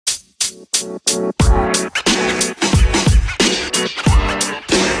The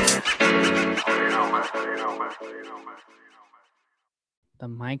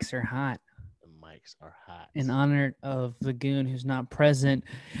mics are hot. The mics are hot. In honor of the goon who's not present,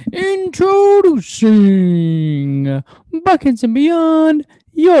 introducing Buckets and Beyond,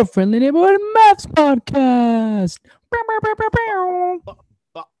 your friendly neighborhood Mavs podcast.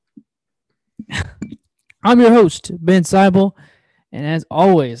 I'm your host, Ben Seibel, and as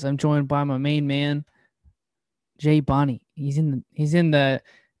always, I'm joined by my main man, Jay Bonnie. He's in the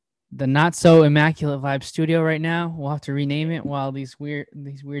not so immaculate vibe studio right now. We'll have to rename it while these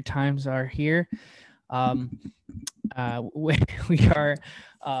weird times are here. We are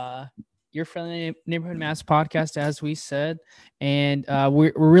your friendly neighborhood Mavs podcast, as we said, and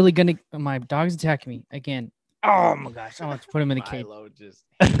we're really gonna. My dog's attacking me again. Oh my gosh! I want to put him in the cage. Milo just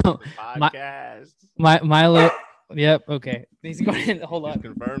the podcast. Milo. Yep. Okay. He's going. Hold on.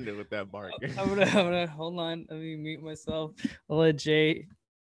 Confirmed it with that bark. I'm gonna hold on. Let me mute myself. I'll let Jay.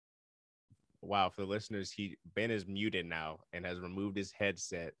 Wow, for the listeners, Ben is muted now and has removed his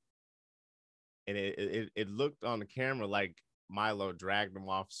headset, and it looked on the camera like Milo dragged him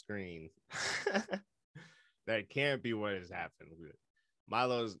off screen. That can't be what has happened.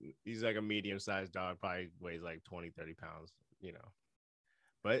 He's like a medium-sized dog, probably weighs like 20-30 pounds,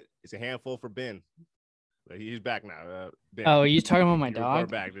 but it's a handful for Ben. But he's back now. Ben, are you talking about my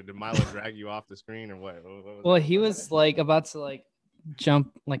dog? Back. Did Milo drag you off the screen or what well, he was like about to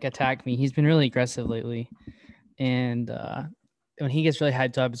jump, attack me. He's been really aggressive lately, and when he gets really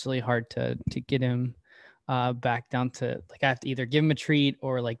hyped up, it's really hard to get him back down to I have to either give him a treat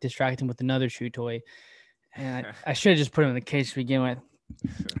or distract him with another chew toy. And I should have just put him in the cage to begin with.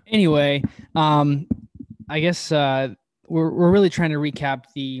 Anyway, I guess we're really trying to recap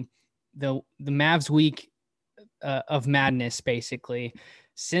the Mavs week of madness, basically.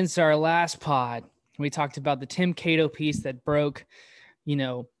 Since our last pod, we talked about the Tim Cato piece that broke,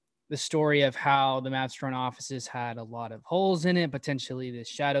 the story of how the Mavs front offices had a lot of holes in it, potentially this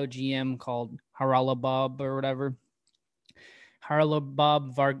shadow GM called Haralabob or whatever.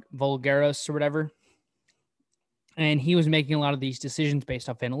 Haralabob Vulgaris or whatever. And he was making a lot of these decisions based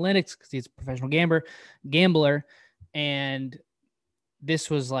off analytics because he's a professional gambler. And this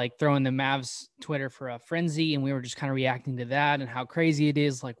was throwing the Mavs Twitter for a frenzy. And we were just kind of reacting to that and how crazy it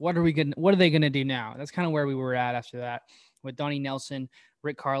is. What are they going to do now? That's kind of where we were at after that, with Donnie Nelson,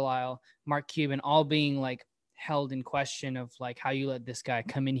 Rick Carlisle, Mark Cuban, all being held in question of how you let this guy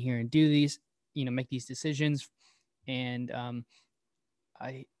come in here and do these, make these decisions. And,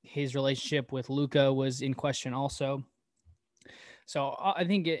 his relationship with Luka was in question also. So I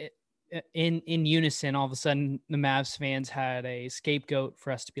think in unison, all of a sudden the Mavs fans had a scapegoat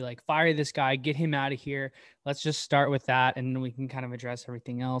for us to be fire this guy, get him out of here. Let's just start with that. And then we can kind of address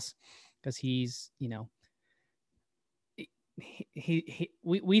everything else because he's,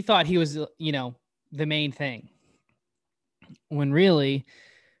 we thought he was, the main thing when really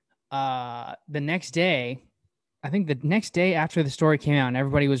the next day, I think the next day after the story came out and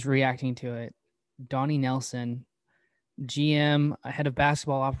everybody was reacting to it, Donnie Nelson, GM, head of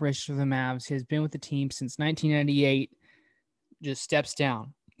basketball operations for the Mavs, has been with the team since 1998, just steps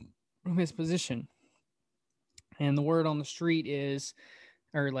down from his position. And the word on the street is,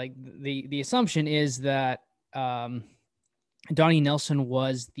 or the assumption is that Donnie Nelson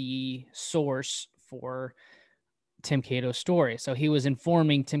was the source for Tim Cato's story. So he was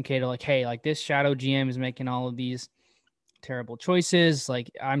informing Tim Cato, hey, this shadow GM is making all of these terrible choices.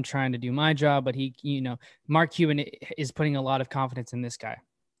 I'm trying to do my job, but he, Mark Cuban is putting a lot of confidence in this guy.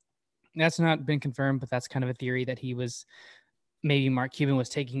 That's not been confirmed, but that's kind of a theory that he was, maybe Mark Cuban was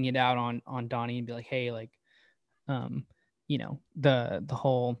taking it out on Donnie and be hey, the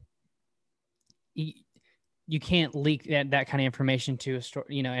whole, you can't leak that kind of information to a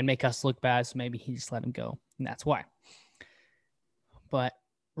story, and make us look bad. So maybe he just let him go. And that's why. But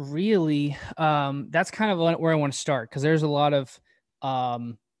really, that's kind of where I want to start. Because there's a lot of, I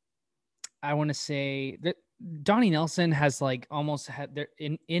want to say that Donnie Nelson has almost had there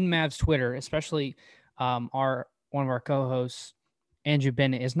in Mavs Twitter, especially one of our co-hosts, Andrew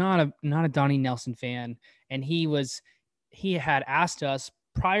Bennett, is not a Donnie Nelson fan. And he had asked us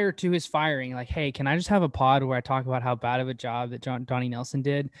prior to his firing, hey, can I just have a pod where I talk about how bad of a job that Donnie Nelson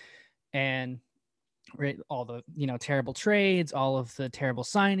did? And all the, terrible trades, all of the terrible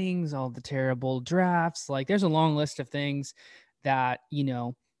signings, all the terrible drafts. There's a long list of things that,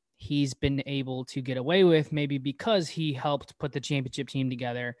 he's been able to get away with, maybe because he helped put the championship team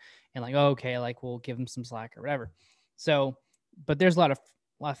together and okay, we'll give him some slack or whatever. So, but there's a lot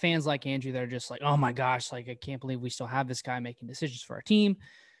of fans like Andrew that are just oh my gosh, I can't believe we still have this guy making decisions for our team.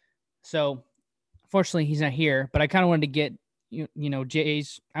 So fortunately he's not here, but I kind of wanted to get I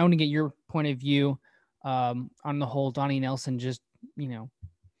want to get your point of view on the whole Donnie Nelson just,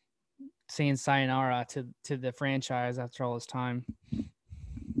 saying sayonara to the franchise after all this time.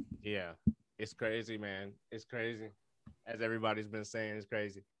 Yeah, it's crazy, man. It's crazy. As everybody's been saying, it's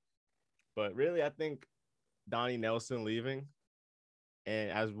crazy. But really, I think Donnie Nelson leaving,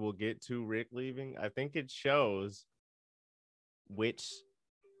 and as we'll get to Rick leaving, I think it shows which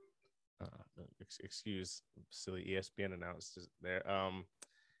excuse silly ESPN announced there.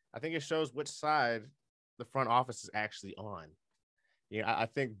 I think it shows which side the front office is actually on. I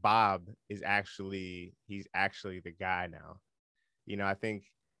think Bob is he's actually the guy now. I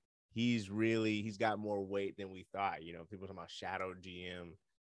think he's got more weight than we thought. People talking about shadow GM.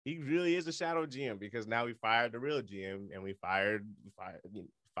 He really is a shadow GM because now we fired the real GM and we fired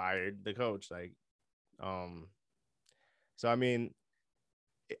the coach. So I mean,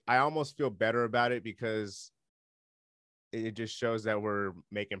 I almost feel better about it because it just shows that we're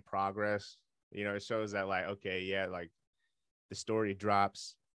making progress. It shows that okay, yeah, the story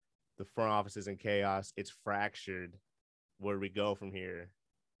drops, the front office is in chaos, it's fractured. Where we go from here?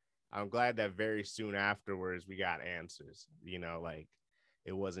 I'm glad that very soon afterwards we got answers.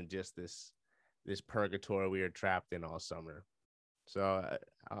 It wasn't just this purgatory we were trapped in all summer. So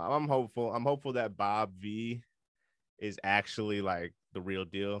I'm hopeful. I'm hopeful that Bob V is actually the real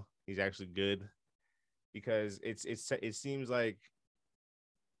deal. He's actually good because it seems like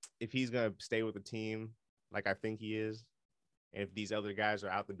if he's gonna stay with the team, like I think he is, and if these other guys are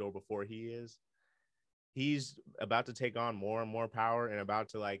out the door before he is, he's about to take on more and more power and about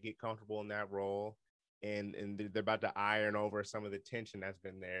to get comfortable in that role. And they're about to iron over some of the tension that's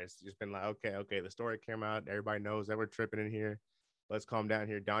been there. It's just been okay, the story came out. Everybody knows that we're tripping in here. Let's calm down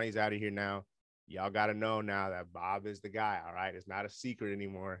here. Donnie's out of here now. Y'all got to know now that Bob is the guy, all right? It's not a secret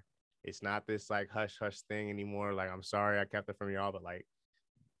anymore. It's not this hush-hush thing anymore. I'm sorry I kept it from y'all, but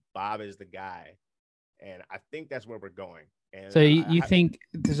Bob is the guy. And I think that's where we're going. And so you think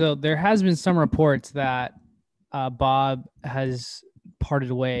so? There has been some reports that Bob has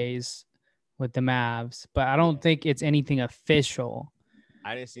parted ways with the Mavs, but I don't think it's anything official.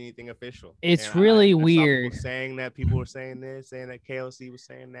 I didn't see anything official. It's really weird. People saying that people were saying this, saying that KLC was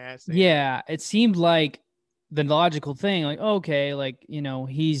saying that. Yeah, it seemed like the logical thing. Okay,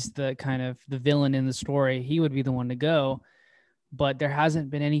 he's the kind of the villain in the story. He would be the one to go, but there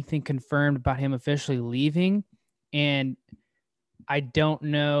hasn't been anything confirmed about him officially leaving, and I don't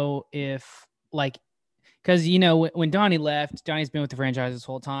know if because when Donnie left, Donnie's been with the franchise this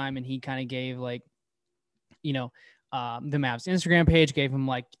whole time, and he kind of gave the Mavs Instagram page, gave him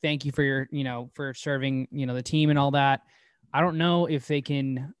thank you for your for serving the team and all that. I don't know if they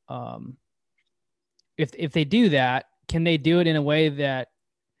can if they do that, can they do it in a way that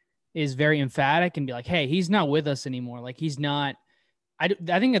is very emphatic and be hey, he's not with us anymore, he's not. I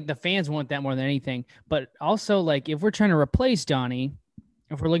think that the fans want that more than anything, but also if we're trying to replace Donnie,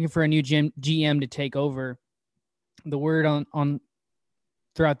 if we're looking for a new GM to take over, the word on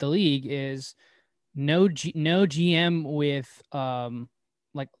throughout the league is no GM with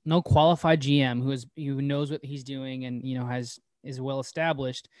no qualified GM who knows what he's doing and is well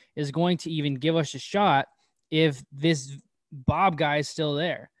established is going to even give us a shot if this Bob guy is still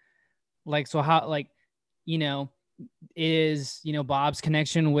there. So how is Bob's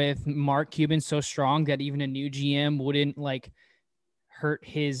connection with Mark Cuban so strong that even a new GM wouldn't hurt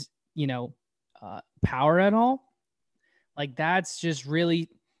his power at all? That's just really,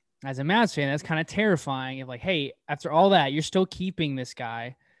 as a Mavs fan, that's kind of terrifying. If hey, after all that, you're still keeping this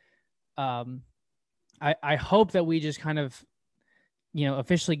guy. I hope that we just kind of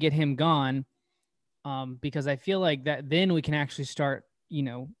officially get him gone, because I feel that then we can actually start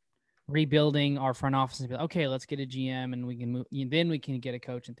rebuilding our front office and be okay, let's get a GM and we can move. Then we can get a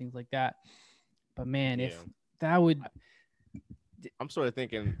coach and things like that. But man, if that would, I'm sort of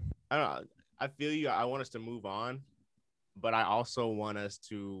thinking, I don't know. I feel you. I want us to move on, but I also want us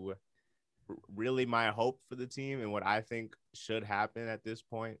to really, my hope for the team and what I think should happen at this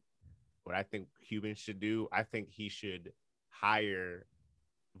point, what I think Cuban should do, I think he should hire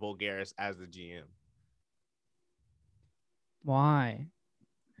Voulgaris as the GM. Why?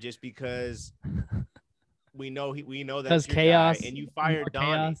 Just because we know that's because your chaos guy, and you fired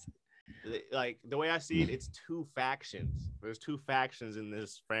Donnie. The way I see it, it's two factions. There's two factions in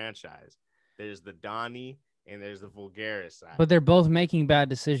this franchise. There's the Donnie and there's the Voulgaris side. But they're both making bad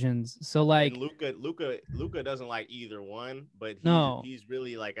decisions. So Luka doesn't like either one, but he's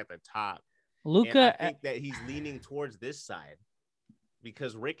really at the top. Luka, I think that he's leaning towards this side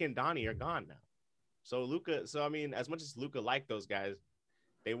because Rick and Donnie are gone now. So I mean, as much as Luka liked those guys,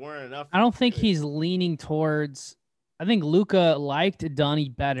 They weren't enough. I don't think he's leaning towards. I think Luka liked Donnie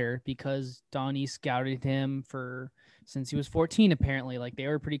better because Donnie scouted him since he was 14. Apparently, like they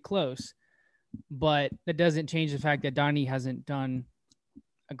were pretty close. But that doesn't change the fact that Donnie hasn't done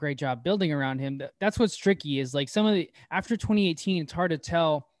a great job building around him. That's what's tricky is like after 2018, it's hard to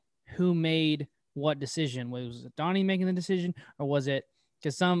tell who made what decision. Was it Donnie making the decision or was it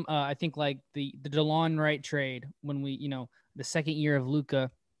because I think like the DeLon Wright trade when the second year of Luka,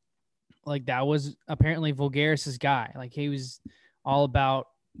 like that was apparently Vulgaris's guy. Like he was all about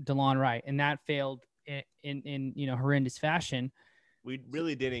DeLon Wright and that failed in horrendous fashion. We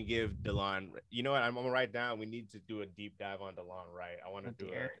really didn't give DeLon. You know what? I'm gonna write down. We need to do a deep dive on DeLon Wright. I want to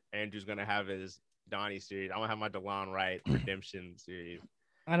do it. Andrew's gonna have his Donnie series. I want to have my DeLon Wright redemption series.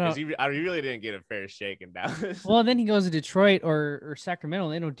 I really didn't get a fair shake in Dallas. Well, then he goes to Detroit or Sacramento.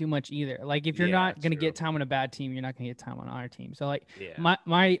 And they don't do much either. Like if you're not gonna get time on a bad team, you're not gonna get time on our team. So like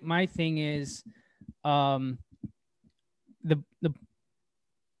my thing is, the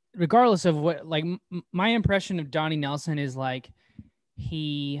regardless of what, like my impression of Donnie Nelson is like.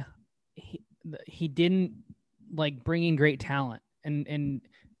 He didn't like bring in great talent and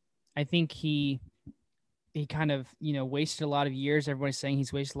I think he kind of wasted a lot of years. Everybody's saying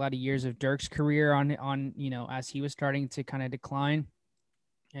he's wasted a lot of years of Dirk's career on as he was starting to kind of decline,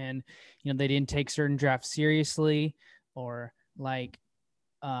 and they didn't take certain drafts seriously, or like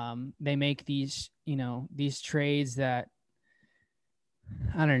they make these these trades that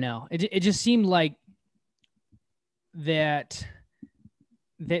I don't know. It just seemed like that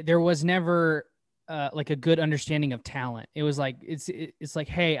there was never like a good understanding of talent. It was like it's like,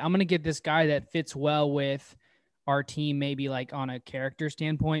 hey, I'm gonna get this guy that fits well with our team, maybe like on a character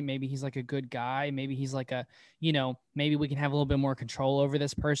standpoint. Maybe he's like a good guy. Maybe he's like a maybe we can have a little bit more control over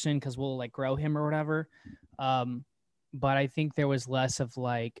this person because we'll like grow him or whatever. But I think there was less of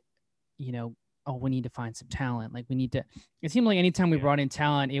like oh, we need to find some talent. Like we need to, it seemed like anytime we brought in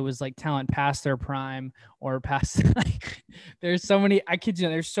talent, it was like talent past their prime or past, like there's so many, I kid you,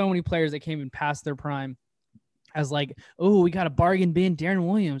 there's so many players that came in past their prime as like, oh, we got a bargain bin Darren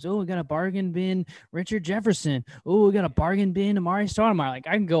Williams. Oh, we got a bargain bin Richard Jefferson. Oh, we got a bargain bin Amari Stoudemire. Like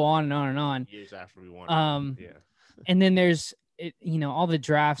I can go on and on and on. Years after we won. And then there's it, all the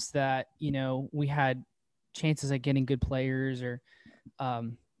drafts that, we had chances at getting good players or,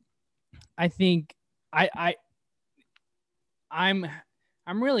 I think I'm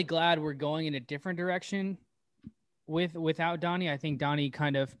really glad we're going in a different direction without Donnie. I think Donnie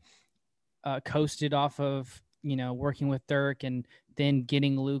kind of coasted off of working with Dirk and then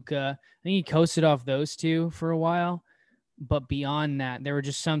getting Luka. I think he coasted off those two for a while, but beyond that, there were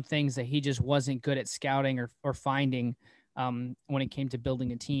just some things that he just wasn't good at scouting or finding when it came to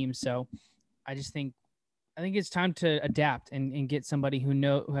building a team. So I think it's time to adapt and get somebody who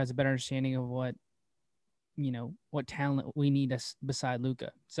has a better understanding of what talent we need beside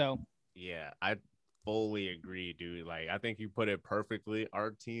Luka. So yeah, I fully agree, dude. Like I think you put it perfectly. Our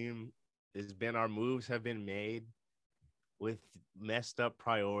team our moves have been made with messed up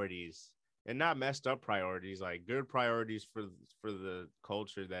priorities, and not messed up priorities, like good priorities for the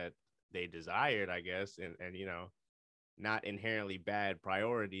culture that they desired, I guess, and not inherently bad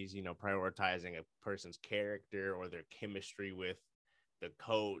priorities, prioritizing a person's character or their chemistry with the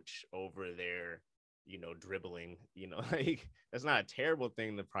coach over their, dribbling, like that's not a terrible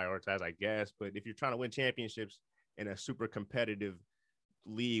thing to prioritize, I guess. But if you're trying to win championships in a super competitive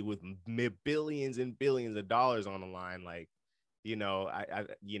league with billions and billions of dollars on the line, like,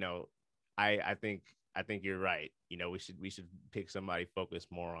 I think you're right. We should pick somebody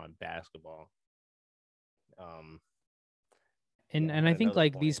focused more on basketball. And I think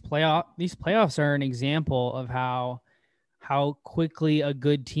like these playoffs are an example of how quickly a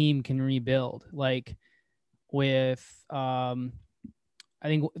good team can rebuild. Like with I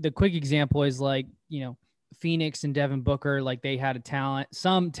think the quick example is like, Phoenix and Devin Booker, like they had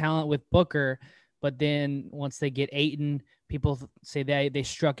some talent with Booker, but then once they get Ayton, people say they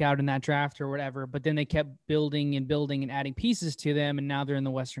struck out in that draft or whatever, but then they kept building and adding pieces to them, and now they're in the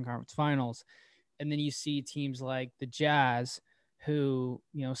Western Conference Finals. And then you see teams like the Jazz who,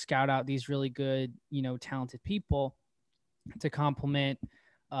 scout out these really good, talented people to complement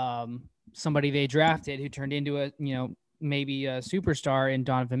somebody they drafted who turned into a, maybe a superstar in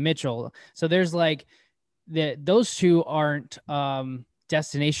Donovan Mitchell. So there's like those two aren't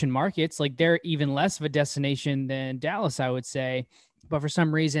destination markets. Like they're even less of a destination than Dallas, I would say. But for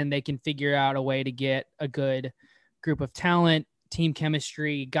some reason, they can figure out a way to get a good group of talent, team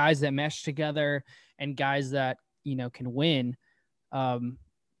chemistry, guys that mesh together, and guys that, can win.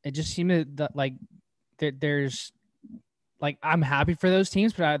 It just seemed that like there's like I'm happy for those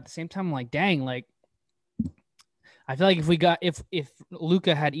teams, but at the same time, I'm like, dang, like I feel like if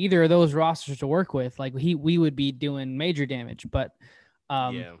Luka had either of those rosters to work with, like we would be doing major damage. But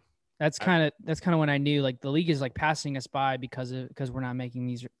Yeah. that's kind of when I knew like the league is like passing us by because we're not making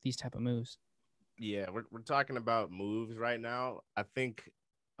these type of moves. Yeah, we're talking about moves right now. I think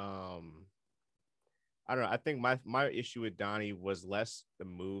I don't know. I think my issue with Donnie was less the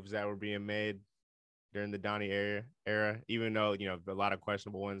moves that were being made during the Donnie era, even though, you know, a lot of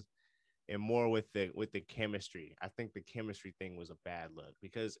questionable ones, and more with the chemistry. I think the chemistry thing was a bad look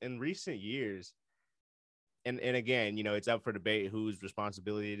because in recent years, and again, you know, it's up for debate whose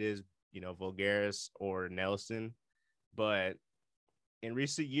responsibility it is, you know, Vulgaris or Nelson, but in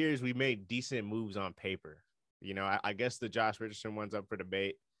recent years we made decent moves on paper. You know, I guess the Josh Richardson one's up for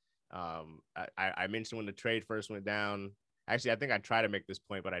debate. I mentioned when the trade first went down. Actually, I think I tried to make this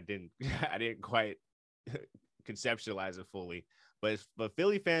point, but I didn't. I didn't quite conceptualize it fully. But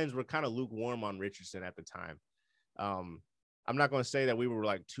Philly fans were kind of lukewarm on Richardson at the time. I'm not going to say that we were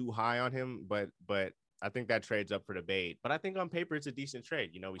like too high on him, but I think that trade's up for debate. But I think on paper it's a decent trade.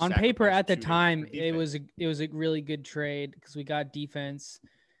 You know, we on paper at the shooting time for it was a really good trade because we got defense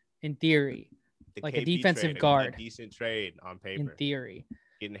in theory, the like KP a defensive trade, guard a decent trade on paper. in theory.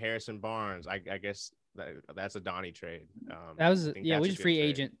 Getting Harrison Barnes, I guess that's a Donnie trade. That was we just free trade.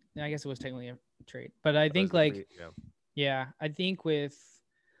 agent. I guess it was technically a trade, but I think yeah, I think with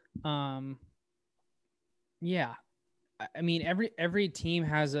yeah, I mean every team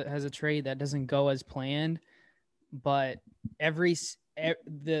has a trade that doesn't go as planned, but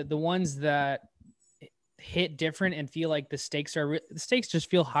the ones that hit different and feel like the stakes just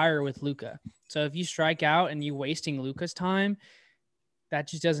feel higher with Luka. So if you strike out and you wasting Luka's time, that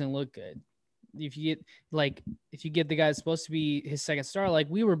just doesn't look good. If you get the guy that's supposed to be his second star, like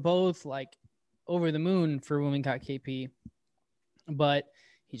we were both like over the moon for when we got KP, but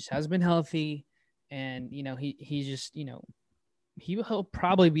he just hasn't been healthy, and you know he's just, you know, he'll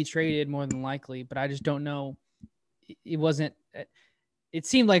probably be traded more than likely, but I just don't know. It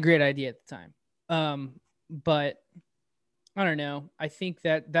seemed like a great idea at the time, but I don't know. I think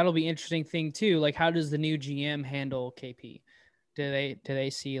that'll be interesting thing too. Like, how does the new GM handle KP? Do they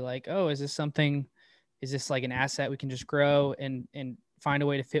see like, oh, is this like an asset we can just grow and find a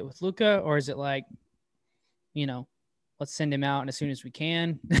way to fit with Luka? Or is it like, you know, let's send him out and as soon as we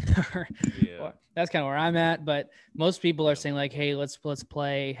can? Or that's kind of where I'm at. But most people are saying like, hey, let's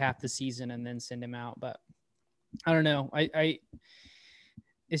play half the season and then send him out. But I don't know.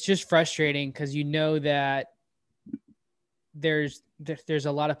 It's just frustrating because you know that there's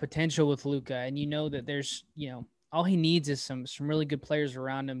a lot of potential with Luka, and you know that there's, you know, all he needs is some really good players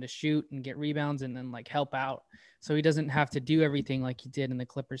around him to shoot and get rebounds and then like help out. So he doesn't have to do everything like he did in the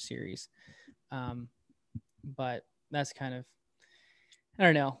Clippers series. But that's kind of, I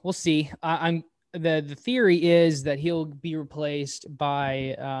don't know. We'll see. The theory is that he'll be replaced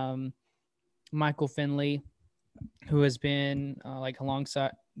by Michael Finley, who has been like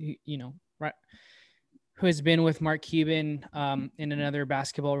alongside, you know, right, who has been with Mark Cuban in another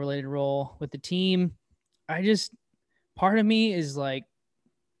basketball related role with the team. Part of me is like,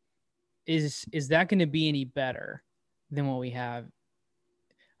 is that going to be any better than what we have?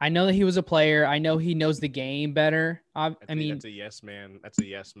 I know that he was a player. I know he knows the game better. I mean, that's a yes man. That's a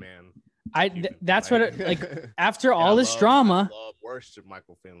yes man. That's what like after all this drama. I love worship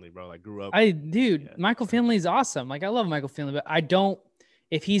Michael Finley, bro. Like grew up. Michael Finley's awesome. Like I love Michael Finley, but I don't.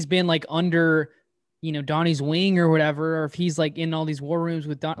 If he's been like under, you know, Donnie's wing or whatever, or if he's like in all these war rooms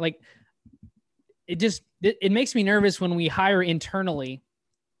with Don, like it makes me nervous when we hire internally,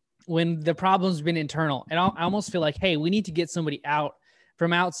 when the problem's been internal, and I almost feel like, hey, we need to get somebody out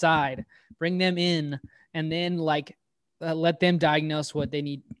from outside, bring them in, and then like let them diagnose what they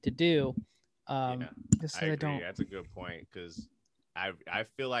need to do. I agree. That's a good point because I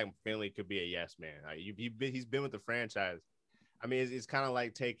feel like Finley could be a yes man. He's been with the franchise. I mean, it's kind of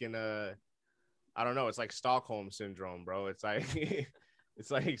like taking I don't know. It's like Stockholm syndrome, bro. It's like it's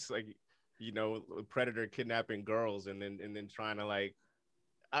like you know, predator kidnapping girls and then trying to like.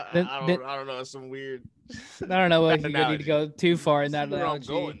 I don't know. It's some weird. I don't know if you need to go too far in that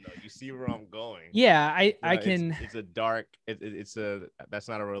analogy. You see where I'm going. Yeah, I can. It's a dark. That's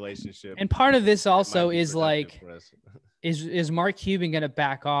not a relationship. And part of this also is like, is Mark Cuban going to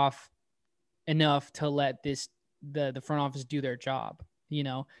back off enough to let the front office do their job? You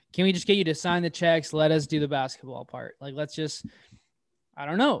know, can we just get you to sign the checks? Let us do the basketball part. Like, let's just. I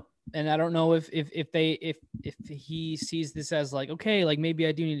don't know. And I don't know if he sees this as like, okay, like maybe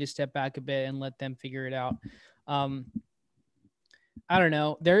I do need to step back a bit and let them figure it out. I don't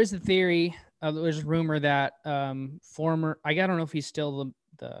know. There is a theory there's rumor that former, I don't know if he's still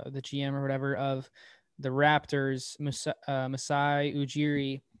the GM or whatever of the Raptors, Masai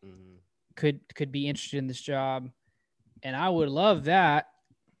Ujiri, could be interested in this job, and I would love that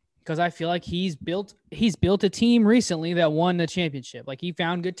because I feel like he's built a team recently that won the championship. Like he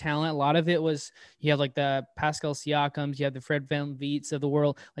found good talent. A lot of it was you have like the Pascal Siakams, you have the Fred VanVleets of the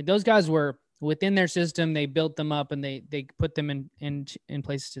world. Like those guys were within their system. They built them up and they put them in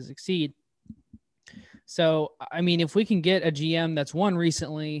places to succeed. So I mean, if we can get a GM that's won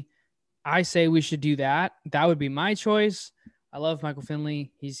recently, I say we should do that. That would be my choice. I love Michael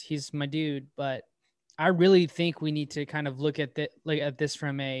Finley. He's my dude, but I really think we need to kind of look at this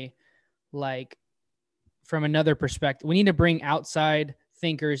from another perspective. We need to bring outside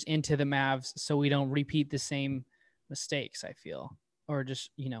thinkers into the Mavs so we don't repeat the same mistakes, I feel. Or just,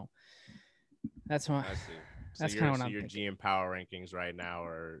 that's my that's kind of what I'm your thinking. GM power rankings right now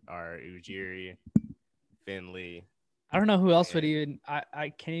are Ujiri, Finley. I don't know who else would even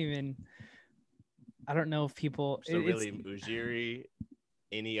I can't even I don't know if people really Ujiri,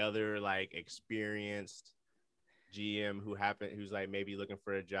 any other like experienced GM who's like maybe looking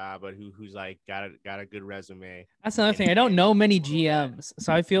for a job, but who's like got a good resume. That's another thing. I don't know many GMs,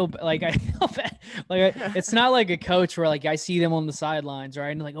 so I feel like it's not like a coach where like I see them on the sidelines, right?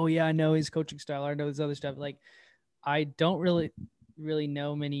 And like, oh yeah, I know his coaching style, I know this other stuff. Like, I don't really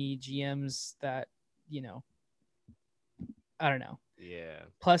know many GMs that I don't know. Yeah.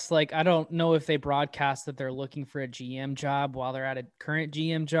 Plus, like, I don't know if they broadcast that they're looking for a GM job while they're at a current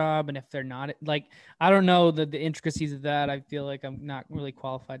GM job. And if they're not, like, I don't know the intricacies of that. I feel like I'm not really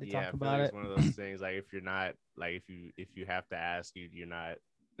qualified to talk about it. It's one of those things, like, if you're not, like, if you have to ask, you're not,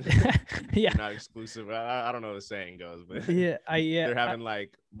 you're not exclusive. I don't know the saying goes, but they're having,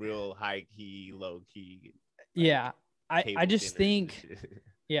 like, real high key, low key. Like, I just think,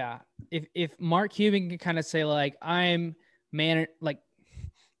 if Mark Cuban can kind of say, like,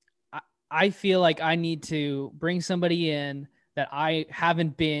 I feel like I need to bring somebody in that I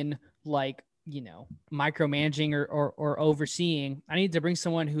haven't been like, micromanaging or overseeing. I need to bring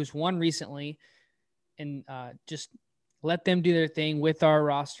someone who's won recently and just let them do their thing with our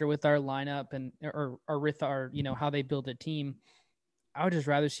roster, with our lineup and, or with our, how they build a team. I would just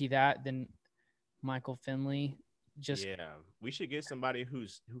rather see that than Michael Finley. We should get somebody who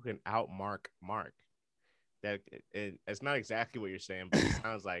can outmark Mark. That it's not exactly what you're saying, but it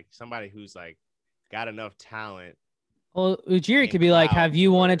sounds like somebody who's like got enough talent. Well, Ujiri could be like, have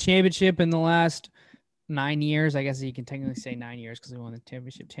you won a championship in the last 9 years? I guess you can technically say 9 years because we won the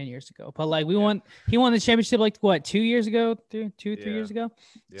championship 10 years ago. But like he won the championship like what, 2 years ago, 3 years ago.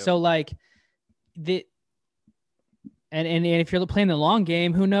 Yep. So like and if you're playing the long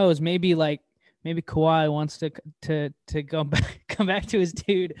game, who knows? Maybe Kawhi wants to come back to his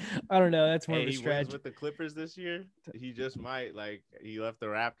dude. I don't know. That's more of a stretch. He wins with the Clippers this year. He just might. Like, he left the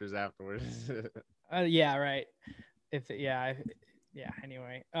Raptors afterwards. Yeah, right.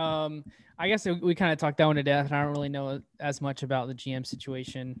 Anyway, I guess we kind of talked that one to death, and I don't really know as much about the GM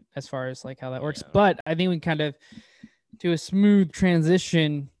situation as far as like how that works. But I think we can kind of do a smooth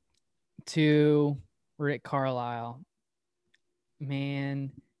transition to Rick Carlisle.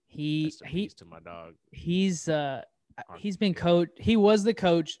 Man. He to my dog. He's been coach. He was the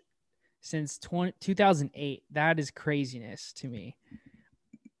coach since 2008. That is craziness to me.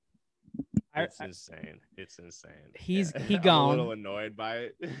 It's insane. It's insane. He gone. I'm a little annoyed by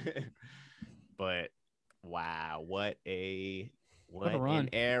it, but wow, what an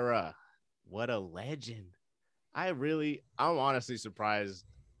era! What a legend! I'm honestly surprised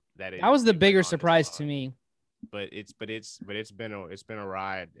that that was the bigger surprise to me. But it's been a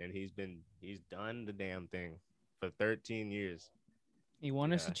ride, and he's done the damn thing for 13 years. He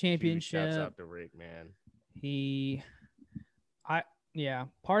won us a championship. Shouts out to Rick, man. I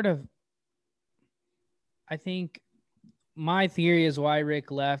think my theory is why Rick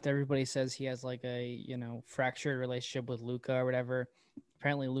left. Everybody says he has like a fractured relationship with Luka or whatever.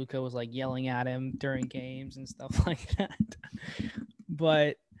 Apparently Luka was like yelling at him during games and stuff like that.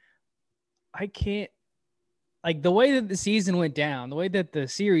 But I can't. Like the way that the season went down, the way that the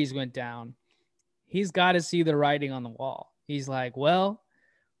series went down, he's got to see the writing on the wall. He's like, well,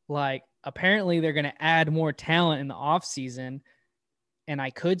 like apparently they're going to add more talent in the off season, and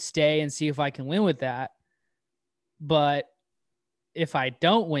I could stay and see if I can win with that. But if I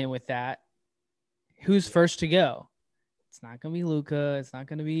don't win with that, who's first to go? It's not going to be Luka. It's not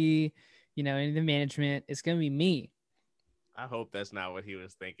going to be, any of the management. It's going to be me. I hope that's not what he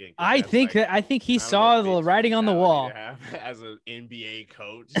was thinking. I think he saw the writing on the wall as an NBA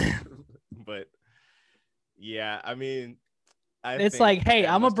coach. But yeah, I mean, It's like, hey,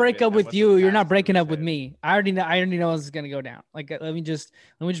 I'm gonna break up with you. You're not breaking up with me. I already know this is gonna go down. Like, let me just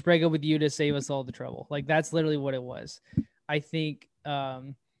break up with you to save us all the trouble. Like, that's literally what it was. I think,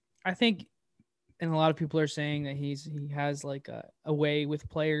 and a lot of people are saying that he has like a way with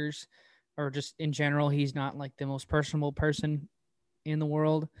players, or just in general, he's not like the most personable person in the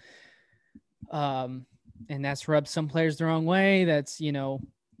world. And that's rubbed some players the wrong way. That's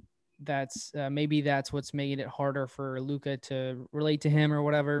maybe that's what's made it harder for Luka to relate to him or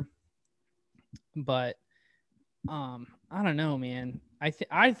whatever. But I don't know, man.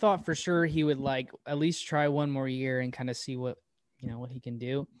 I thought for sure he would like at least try one more year and kind of see what he can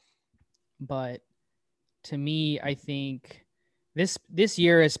do. But to me, I think this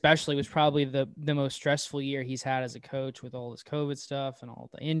year especially was probably the most stressful year he's had as a coach, with all this COVID stuff and all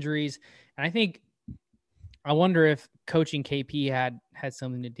the injuries. And I wonder if coaching KP had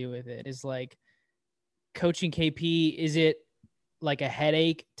something to do with it. Is like coaching KP, is it like a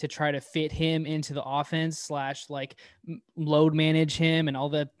headache to try to fit him into the offense / like load manage him and all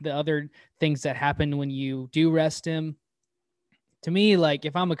the other things that happen when you do rest him? To me, like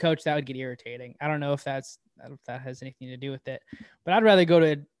if I'm a coach, that would get irritating. I don't know if that has anything to do with it, but I'd rather go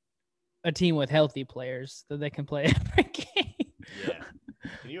to a team with healthy players so they can play every game. Yeah.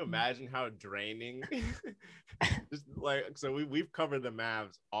 Can you imagine how draining? Just like, so we've covered the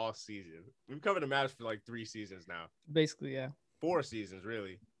Mavs all season. We've covered the Mavs for like 3 seasons now. Basically, yeah. 4 seasons,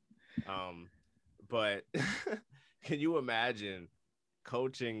 really. But can you imagine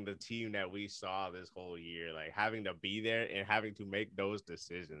coaching the team that we saw this whole year, like having to be there and having to make those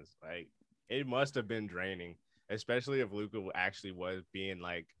decisions? Like, it must have been draining, especially if Luka actually was being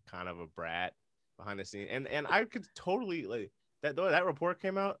like kind of a brat behind the scene. And I could totally like that report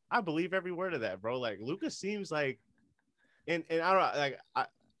came out. I believe every word of that, bro. Like Luka seems like, and I don't like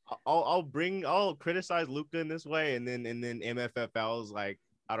I'll criticize Luka in this way, and then MFFL's like,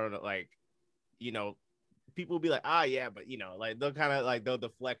 I don't know, like, people will be like, yeah, but like they'll kind of like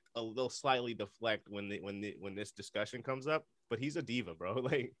they'll slightly deflect when this discussion comes up. But he's a diva, bro.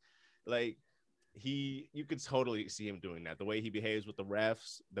 Like you could totally see him doing that. The way he behaves with the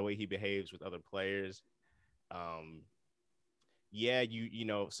refs, the way he behaves with other players. Yeah,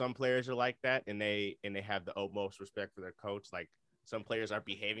 some players are like that, and they have the utmost respect for their coach. Like some players are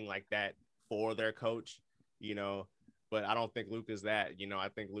behaving like that for their coach, but I don't think Luka's that. I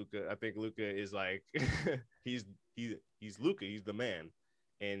think Luka is like he's Luka. He's the man,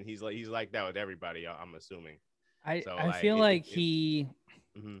 and he's like that with everybody. I'm assuming. I feel like he.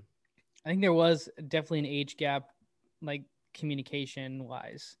 Mm-hmm. I think there was definitely an age gap, like communication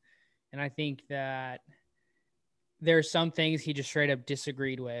wise, and I think that there are some things he just straight up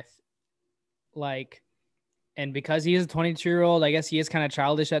disagreed with, like, and because he is a 22-year-old, I guess he is kind of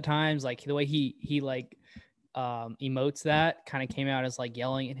childish at times. Like the way he like emotes that kind of came out as like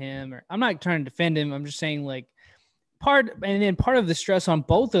yelling at him. Or I'm not trying to defend him. I'm just saying like part of the stress on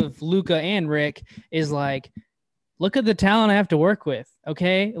both of Luka and Rick is like, look at the talent I have to work with.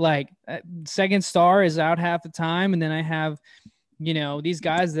 Okay. Like second star is out half the time. And then I have, these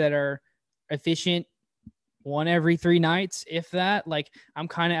guys that are efficient 1 every 3 nights, if that. Like I'm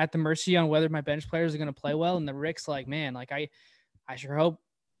kind of at the mercy on whether my bench players are going to play well. And the Rick's like, man, like I sure hope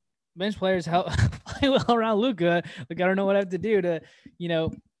bench players play well around Luka. Like I don't know what I have to do to,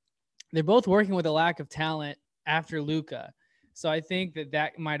 they're both working with a lack of talent after Luka. So I think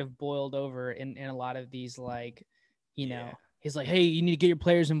that might have boiled over in a lot of these, like, he's like, hey, you need to get your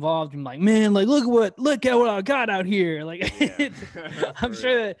players involved. I'm like, man, like, look at what I got out here. Like, yeah. I'm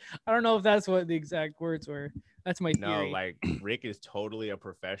sure that, I don't know if that's what the exact words were. That's my theory. No, like Rick is totally a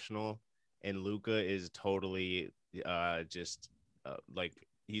professional, and Luka is totally just like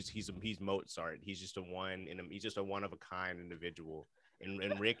he's Mozart. He's just he's just a one of a kind individual,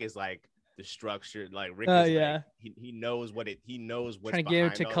 and Rick is like the structure. Like Rick is like, he knows what's trying to get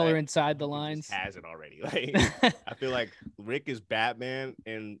it to color inside the lines. He has it already. Like I feel like Rick is Batman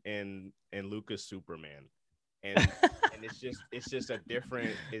and Luka's Superman, and it's just a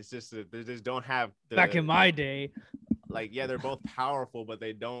different. It's just they just don't have back in my day. Like yeah, they're both powerful, but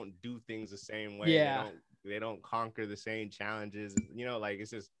they don't do things the same way. Yeah. They don't conquer the same challenges. Like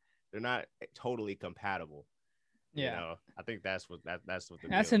it's just they're not totally compatible. Yeah, I think that's what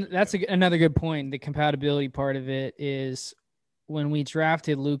another good point. The compatibility part of it is when we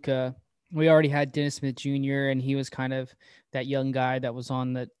drafted Luka, we already had Dennis Smith Jr. and he was kind of that young guy that was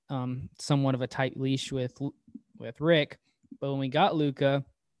on the somewhat of a tight leash with Rick. But when we got Luka,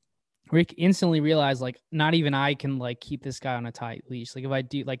 Rick instantly realized like not even I can like keep this guy on a tight leash. Like if I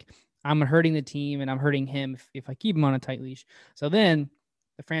do, like I'm hurting the team and I'm hurting him if I keep him on a tight leash. So then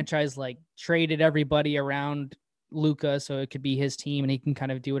the franchise like traded everybody around Luka, so it could be his team and he can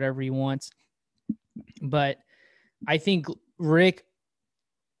kind of do whatever he wants. But I think Rick,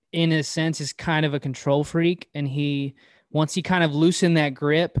 in a sense, is kind of a control freak, and once he kind of loosened that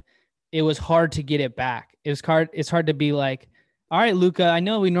grip, it was hard to get it back. It's hard to be like, all right, Luka, I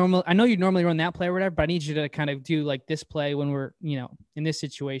know you normally run that play or whatever, but I need you to kind of do like this play when we're, in this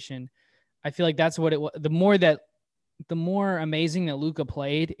situation. I feel like that's what it was. The more amazing that Luka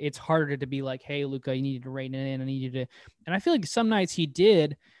played, it's harder to be like, hey, Luka, you need to rein it in. I need you to, and I feel like some nights he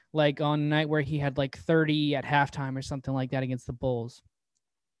did, like on a night where he had like 30 at halftime or something like that against the Bulls.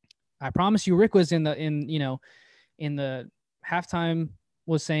 I promise you, Rick was in the halftime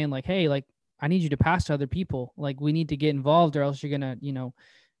was saying like, hey, like, I need you to pass to other people. Like, we need to get involved or else you're going to, you're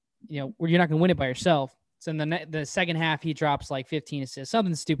not going to win it by yourself. So in the second half, he drops like 15 assists,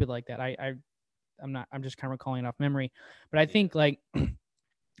 something stupid like that. I'm just kind of recalling it off memory, but I think like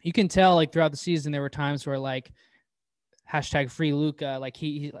you can tell like throughout the season, there were times where like #free Luka, like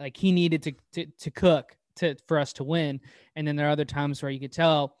he needed to cook for us to win. And then there are other times where you could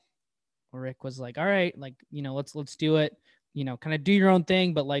tell Rick was like, all right, like, let's do it, kind of do your own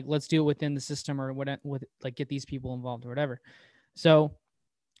thing, but like, let's do it within the system or with like get these people involved or whatever. So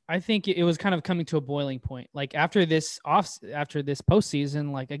I think it was kind of coming to a boiling point. Like after this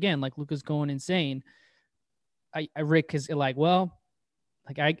postseason, like again, like Luka's going insane. Rick is like, well,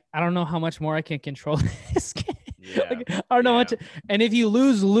 like I don't know how much more I can control this game. Yeah. Like, I don't know what to, and if you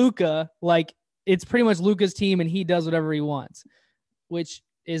lose Luka, like it's pretty much Luka's team and he does whatever he wants, which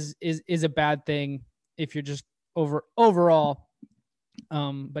is a bad thing if you're just overall.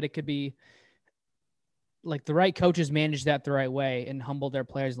 But it could be like the right coaches manage that the right way and humble their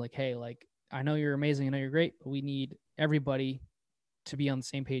players. Like, hey, like, I know you're amazing. I know you're great, but we need everybody to be on the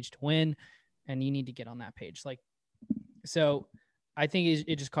same page to win. And you need to get on that page. Like, so I think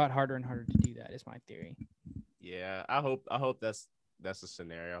it just caught harder and harder to do that is my theory. Yeah. I hope that's a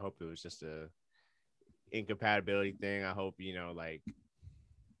scenario. I hope it was just a incompatibility thing. I hope, like,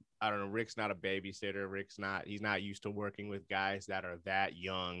 I don't know. Rick's not a babysitter. He's not used to working with guys that are that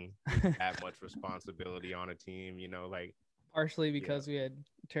young, with that much responsibility on a team, like. Partially because we had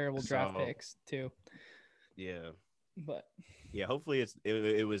terrible draft picks too. Yeah. But yeah, hopefully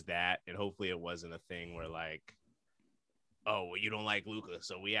it was that. And hopefully it wasn't a thing where like, oh, well, you don't like Luka,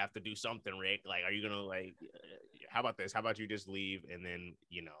 so we have to do something, Rick. Like, are you going to like, how about this? How about you just leave? And then,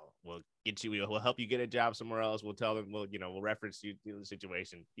 we'll help you get a job somewhere else. We'll tell them, we'll reference you to the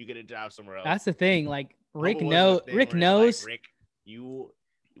situation. You get a job somewhere else. That's the thing. Like Rick knows. Like, Rick,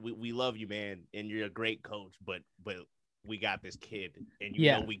 we love you, man. And you're a great coach, but we got this kid and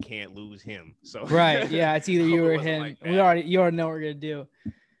you know, we can't lose him. So right. Yeah. It's either you or him. Like you already know what we're going to do.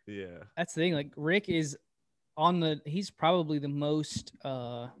 Yeah. That's the thing. Like Rick is he's probably the most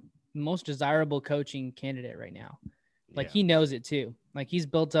desirable coaching candidate right now. Like he knows it too. Like he's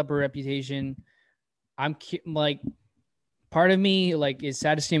built up a reputation. I'm like, part of me like is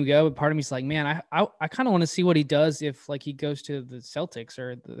sad to see him go, but part of me is like, man, I kind of want to see what he does if like he goes to the Celtics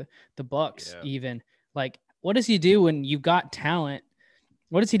or the Bucks even. Like, what does he do when you've got talent?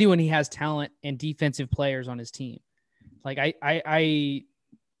 What does he do when he has talent and defensive players on his team? Like I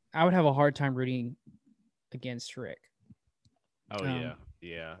would have a hard time rooting against Rick. Oh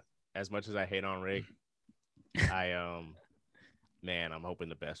yeah. As much as I hate on Rick, man, I'm hoping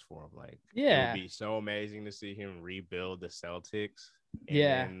the best for him. Like, it would be so amazing to see him rebuild the Celtics and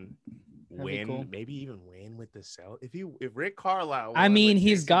then win, cool. Maybe even win with the Celtics. If Rick Carlisle, I mean,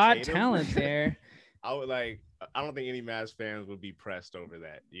 he's got talent there. I would I don't think any Mavs fans would be pressed over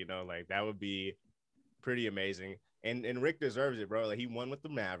that. Like that would be pretty amazing. And Rick deserves it, bro. Like he won with the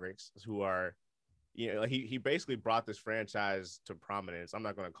Mavericks, who are, he basically brought this franchise to prominence. I'm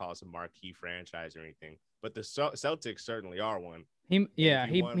not going to call it a marquee franchise or anything, but the Celtics certainly are one. He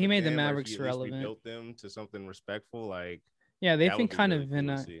made the Mavericks relevant. Rebuilt them to something respectful. Like, they've been kind of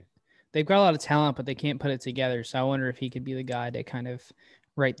in they've got a lot of talent, but they can't put it together. So I wonder if he could be the guy to kind of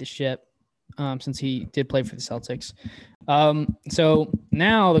right the ship, since he did play for the Celtics. So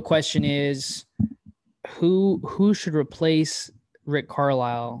now the question is, who should replace Rick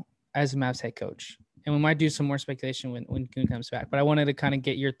Carlisle as the Mavs head coach? And we might do some more speculation when Kuhn comes back. But I wanted to kind of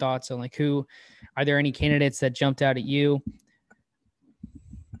get your thoughts on like are there any candidates that jumped out at you?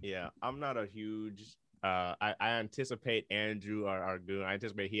 Yeah, I'm not a huge I anticipate Andrew or Goon. I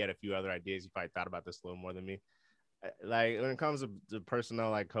anticipate he had a few other ideas. He probably thought about this a little more than me. Like when it comes to personnel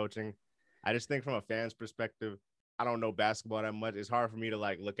like coaching, I just think from a fan's perspective, I don't know basketball that much. It's hard for me to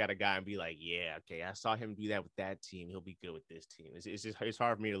like look at a guy and be like, yeah, okay, I saw him do that with that team. He'll be good with this team. It's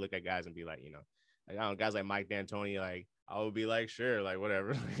hard for me to look at guys and be like, like, I don't know, guys like Mike D'Antoni, like I would be like, sure, like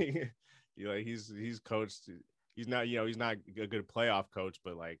whatever. He's coached. he's not, he's not a good playoff coach,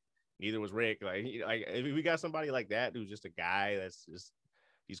 but like neither was Rick. Like, like if we got somebody like that who's just a guy that's just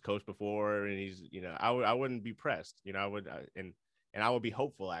he's coached before and he's, I wouldn't be pressed. I would and I would be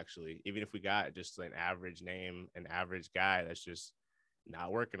hopeful actually, even if we got just an average name, an average guy that's just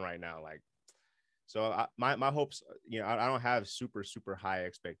not working right now. Like, so my hopes, I don't have super high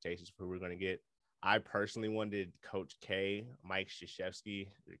expectations for who we're going to get. I personally wanted Coach K, Mike Krzyzewski,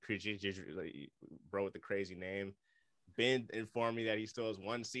 bro with the crazy name. Ben informed me that he still has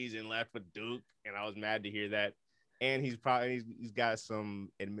one season left with Duke, and I was mad to hear that. And he's got some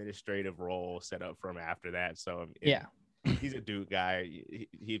administrative role set up for him after that. So yeah, he's a Duke guy.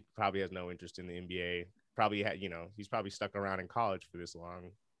 He probably has no interest in the NBA. Probably he's probably stuck around in college for this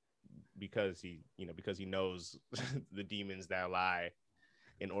long because he knows the demons that lie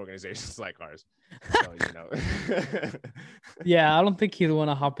in organizations like ours. So, yeah, I don't think he'd want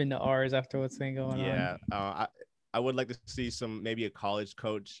to hop into ours after what's been going on. Yeah, I would like to see maybe a college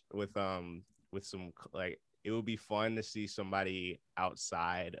coach with some, like, it would be fun to see somebody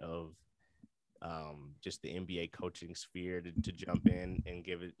outside of just the NBA coaching sphere to jump in and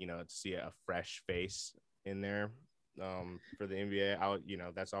give it, to see a fresh face in there for the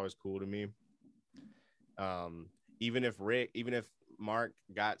NBA. That's always cool to me. Even if Mark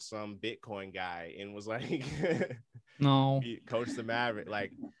got some Bitcoin guy and was like, no, coach the Maverick,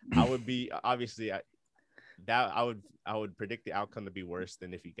 like I would be obviously I would predict the outcome to be worse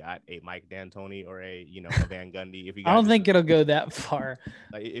than if you got a Mike D'Antoni or a Van Gundy. If you got I don't think it'll go that far.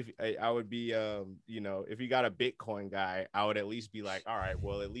 Like if I would be if you got a Bitcoin guy, I would at least be like, all right,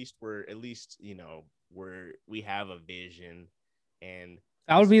 well at least we have a vision. And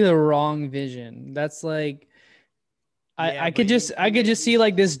that would be the wrong vision. That's like I could just see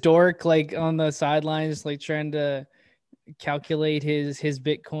like this dork like on the sidelines like trying to calculate his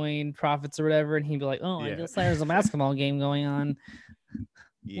Bitcoin profits or whatever, and he'd be like, "Oh, I guess there's a basketball game going on.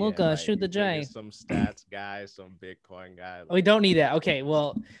 Luka, shoot the J." Some stats guy, some Bitcoin guy. Like, we don't need that. Okay,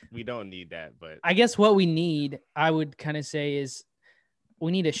 well, we don't need that, but I guess what we need, I would kind of say, is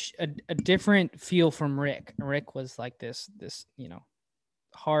we need a different feel from Rick. Rick was like this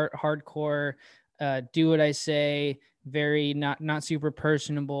hardcore, do what I say, very not super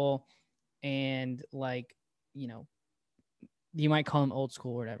personable, and like you might call him old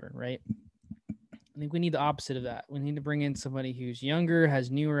school or whatever, right? I think we need the opposite of that. We need to bring in somebody who's younger,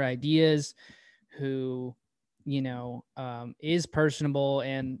 has newer ideas, who is personable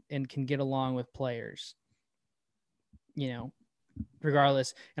and can get along with players,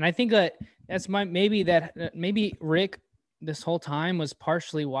 regardless. And I think that's maybe Rick this whole time was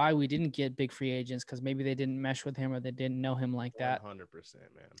partially why we didn't get big free agents, because maybe they didn't mesh with him or they didn't know him like that. 100%, man.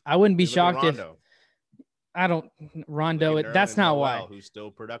 I wouldn't be shocked if I don't Rondo. That's not why. Who's still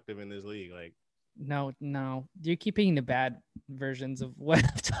productive in this league? Like, no, you keep picking the bad versions of what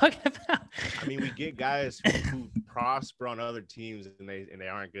I'm talking about. I mean, we get guys who prosper on other teams and they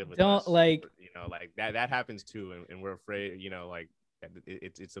aren't good with us. Like that happens too, and we're afraid, like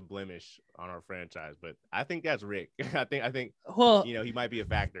it's a blemish on our franchise. But I think that's Rick. I think well, he might be a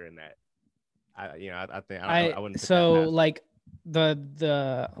factor in that. I wouldn't. So like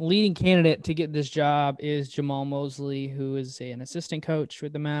the leading candidate to get this job is Jamal Mosley, who is an assistant coach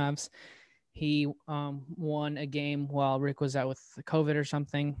with the Mavs. He won a game while Rick was out with COVID or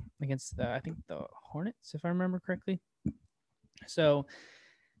something against I think the Hornets, if I remember correctly. So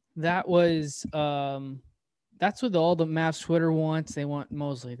that was that's what all the Mavs Twitter wants. They want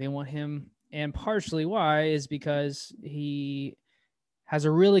Mosley. They want him. And partially why is because he has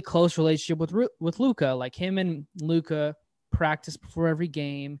a really close relationship with Luka. Like him and Luka practice before every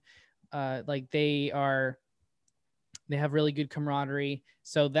game. Like they have really good camaraderie.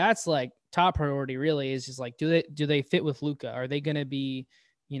 So that's like top priority really is just like, do they fit with Luka? Are they going to be,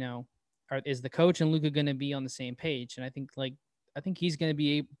 is the coach and Luka going to be on the same page? And I think he's going to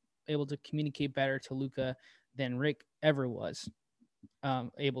be able to communicate better to Luka than Rick ever was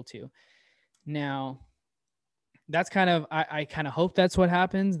able to. Now that's kind of, I kind of hope that's what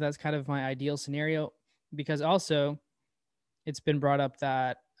happens. That's kind of my ideal scenario, because also it's been brought up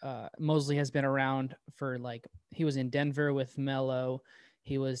that Mosley has been around for he was in Denver with Melo.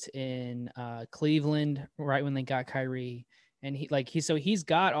 He was in Cleveland right when they got Kyrie. And he's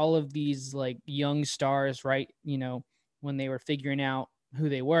got all of these young stars, right? When they were figuring out who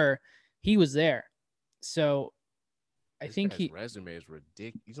they were, he was there. So I think his resume is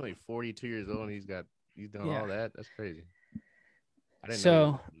ridiculous. He's only 42 years old and he's done all that. That's crazy. I didn't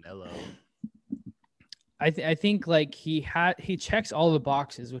know Melo. I think he checks all the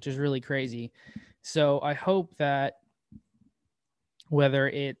boxes, which is really crazy. So I hope that whether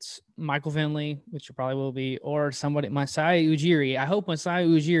it's Michael Finley, which it probably will be, or somebody, Masai Ujiri. I hope Masai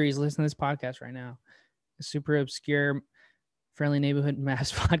Ujiri is listening to this podcast right now. A super obscure, friendly neighborhood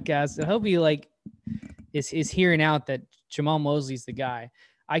Mavs podcast. I hope he is hearing out that Jamal Mosley's the guy.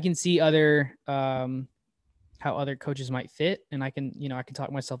 I can see other how other coaches might fit, and I can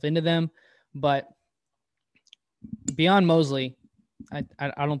talk myself into them, but beyond Mosley,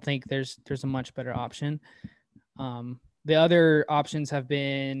 I don't think there's a much better option. The other options have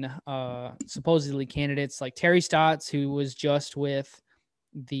been supposedly candidates like Terry Stotts, who was just with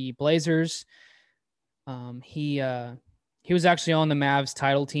the Blazers. He was actually on the Mavs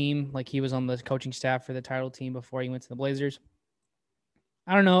title team. Like, he was on the coaching staff for the title team before he went to the Blazers.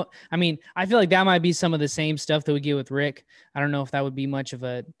 I don't know. I mean, I feel like that might be some of the same stuff that we get with Rick. I don't know if that would be much of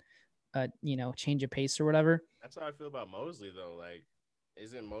a change of pace or whatever. That's how I feel about Mosley, though. Like,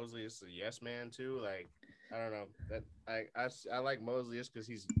 isn't Mosley just a yes man too? Like, I don't know. That I like Mosley just because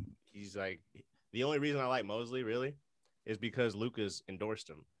he's like, the only reason I like Mosley really is because Luka's endorsed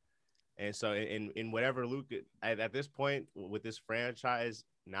him, and so in whatever Luka at this point with this franchise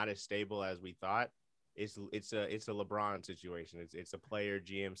not as stable as we thought, it's a LeBron situation. It's a player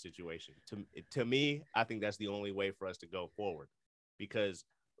GM situation. To me, I think that's the only way for us to go forward, because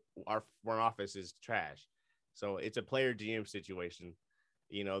our front office is trash. So it's a player GM situation.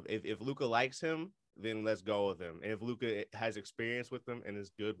 You know, if Luka likes him, then let's go with him. And if Luka has experience with him and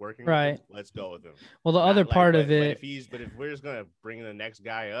is good working with him, let's go with him. Well, the other part of it, but if we're just gonna bring the next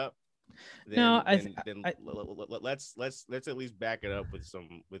guy up, then, no, let's at least back it up with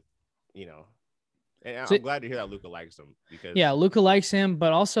And I'm glad to hear that Luka likes him, because Luka likes him,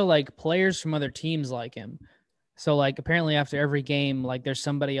 but also like players from other teams like him. So like apparently after every game, like there's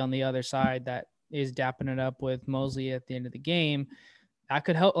somebody on the other side that is dapping it up with Mosley at the end of the game. That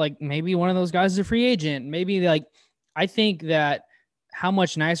could help. Like maybe one of those guys is a free agent. Maybe like, I think that how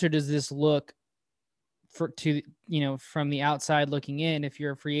much nicer does this look from the outside looking in, if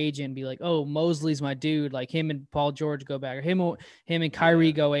you're a free agent, be like, oh, Mosley's my dude. Like him and Paul George go back, or him and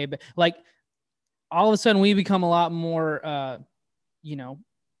Kyrie go away. But like all of a sudden we become a lot more,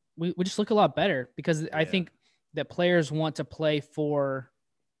 we just look a lot better, because I think that players want to play for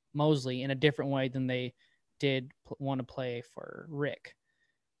Mosley in a different way than they did want to play for Rick.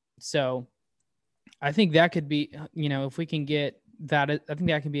 So I think that could be, if we can get that, I think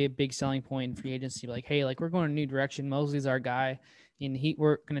that could be a big selling point in free agency. Like, hey, like we're going a new direction. Mosley's our guy, and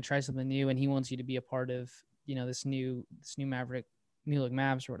we're going to try something new, and he wants you to be a part of, this new Maverick, new look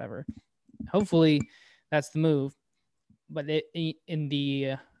Mavs or whatever. Hopefully that's the move. But in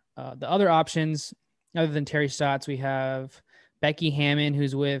the other options, other than Terry Stotts, we have Becky Hammon,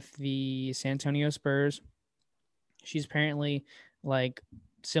 who's with the San Antonio Spurs. She's apparently like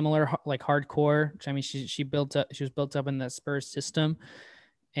similar, like hardcore. I mean, she was built up in the Spurs system,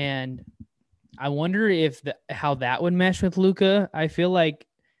 and I wonder how that would mesh with Luka. I feel like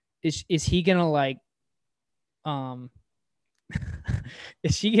is he gonna like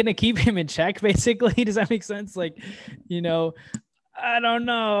is she gonna keep him in check? Basically, does that make sense? Like, I don't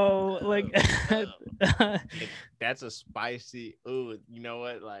know. Like, that's a spicy. Ooh, you know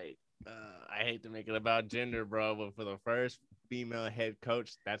what? Like, I hate to make it about gender, bro, but for the first female head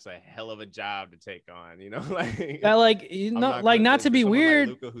coach, that's a hell of a job to take on. Not to be weird.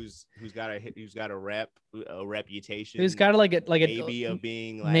 Like Luka, who's got a reputation, who's got maybe of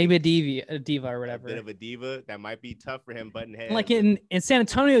being like maybe a diva or whatever. A bit of a diva. That might be tough for him butting heads. Like in San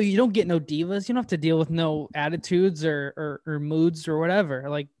Antonio, you don't get no divas. You don't have to deal with no attitudes or moods or whatever.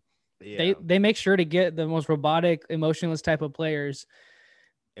 Like they make sure to get the most robotic, emotionless type of players.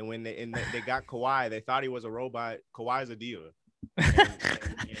 And when they got Kawhi, they thought he was a robot. Kawhi's a diva.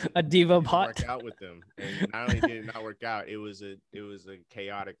 A diva bot. Worked out with them, and not only did it not work out, it was a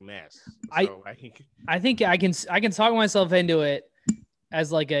chaotic mess. So, I think I can talk myself into it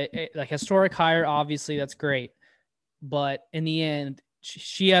as like a historic hire. Obviously, that's great, but in the end,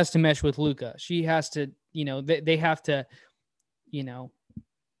 she has to mesh with Luka. She has to, they have to,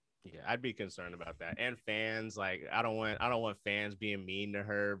 Yeah, I'd be concerned about that. And fans, like, I don't want fans being mean to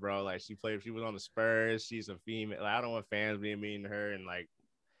her, bro. Like, she was on the Spurs. She's a female. Like, I don't want fans being mean to her, and like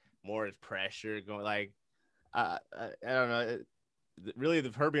more pressure going. Like, I don't know. Really,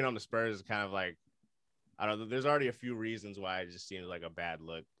 her being on the Spurs is kind of like, I don't know. There's already a few reasons why it just seems like a bad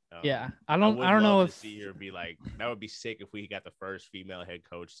look. I don't know if see her be like, that would be sick if we got the first female head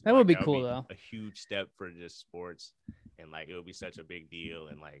coach. That would be cool, though. A huge step for just sports. And like it would be such a big deal,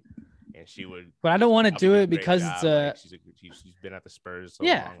 and she would. But I don't want to do it because it's she's been at the Spurs so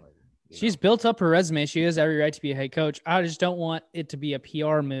long. Like, she's built up her resume. She has every right to be a head coach. I just don't want it to be a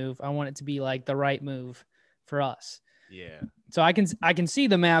PR move. I want it to be like the right move for us. Yeah. So I can see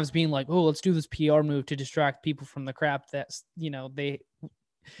the Mavs being like, oh, let's do this PR move to distract people from the crap that's,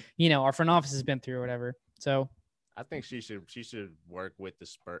 our front office has been through or whatever. So I think she should work with the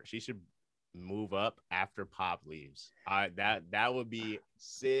Spurs. She should move up after Pop leaves. That would be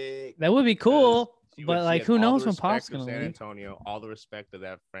sick. that would be cool. But She like, has who all the knows when respect Pop's of gonna San leave? Antonio, all the respect of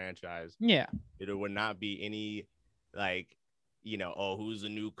that franchise. Yeah. There would not be any like, oh, who's the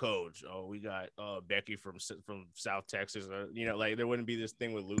new coach? Oh, we got Becky from South Texas. Like there wouldn't be this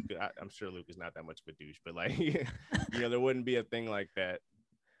thing with Luka. I'm sure Luka's not that much of a douche, but like, there wouldn't be a thing like that,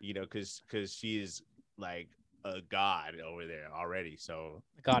 because she's like a god over there already. So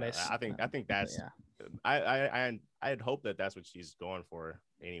Goddess. I think that's I'd hope that that's what she's going for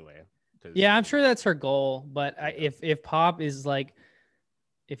anyway. Yeah, I'm sure that's her goal. But if Pop is like,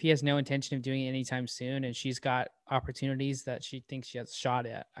 if he has no intention of doing it anytime soon, and she's got opportunities that she thinks she has a shot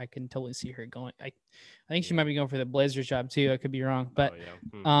at, I can totally see her going. I think she might be going for the Blazers job too. I could be wrong, but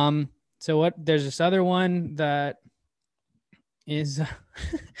so what? There's this other one that is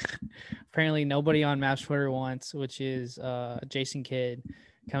apparently nobody on Mavs Twitter wants, which is Jason Kidd,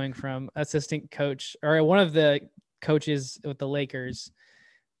 coming from assistant coach or one of the coaches with the Lakers.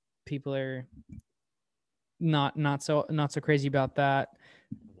 People are not so crazy about that.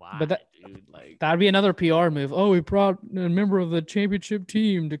 Why, but dude? Like that'd be another PR move. Oh, we brought a member of the championship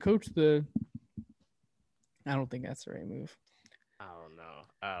team to coach the. I don't think that's the right move. I don't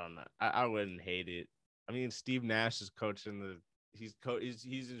know. I wouldn't hate it. I mean, Steve Nash is coaching he's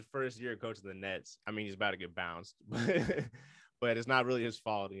his first year coaching the Nets. I mean, he's about to get bounced, but it's not really his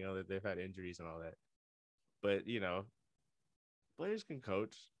fault, that they've had injuries and all that. But players can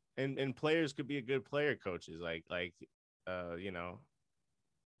coach, and players could be a good player coaches. Like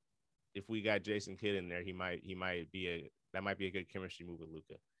if we got Jason Kidd in there, he might be a good chemistry move with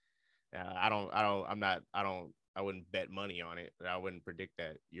Luka. I wouldn't bet money on it. But I wouldn't predict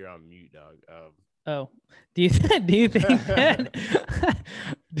that. You're on mute, dog. Do you think that?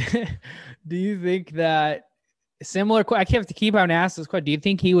 Do you think that similar? I have to keep on asking this question. Do you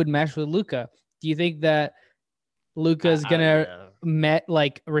think he would mesh with Luka? Do you think that Luka's gonna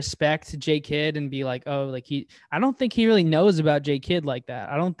respect J Kidd and be like, oh, like I don't think he really knows about J Kidd like that.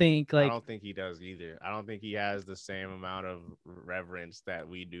 I don't think he does either. I don't think he has the same amount of reverence that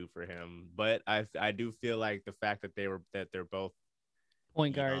we do for him. But I do feel like the fact that they're both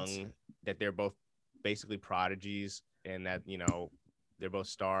point guards, that they're both basically prodigies, and that they're both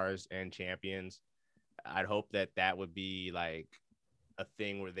stars and champions. I'd hope that would be like a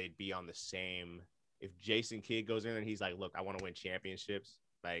thing where they'd be on the same. If Jason Kidd goes in and he's like, look, I want to win championships,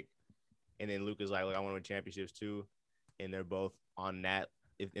 like, and then Luka's like, look, I want to win championships too, and they're both on that,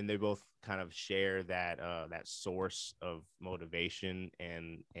 and they both kind of share that source of motivation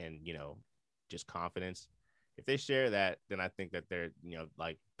and just confidence. If they share that, then I think that they're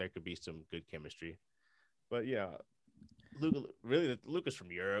like there could be some good chemistry. But Luka's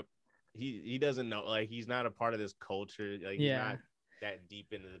from Europe. He doesn't know, like, he's not a part of this culture. Like, he's not that deep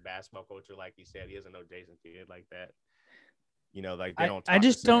into the basketball culture, like you said. He doesn't know Jason Kidd like that. Like they don't. I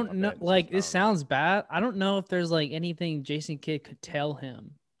just don't know. Like, this sounds bad. I don't know if there's like anything Jason Kidd could tell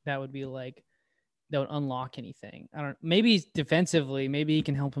him that would be like that would unlock anything. I don't. Maybe defensively, maybe he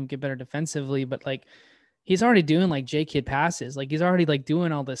can help him get better defensively. But like, he's already doing like J Kidd passes. Like, he's already like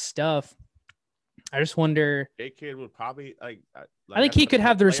doing all this stuff. I just wonder. J Kidd would probably like I think he could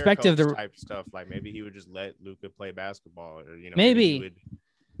have the respect of the type stuff. Like, maybe he would just let Luka play basketball, or maybe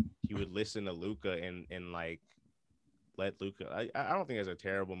he would listen to Luka and like let Luka. I don't think it's a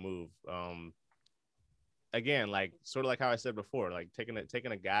terrible move. Again, like sort of like how I said before, like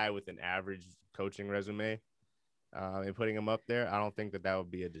taking a guy with an average coaching resume, and putting him up there. I don't think that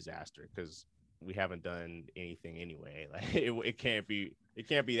would be a disaster, because we haven't done anything anyway. Like it can't be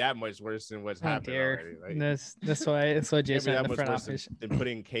that much worse than what's happened already. Like, that's why Jason in the front office than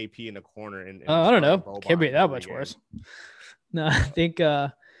putting KP in a corner and I don't know. Can't be that much worse. No, I think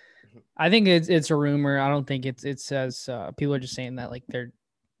it's a rumor. I don't think it says people are just saying that like they're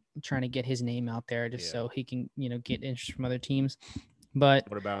trying to get his name out there just so he can get interest from other teams. But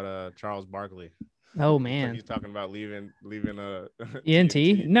what about Charles Barkley? Oh man, he's talking about leaving ENT.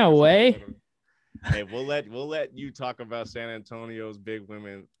 No way. Hey, we'll let you talk about San Antonio's big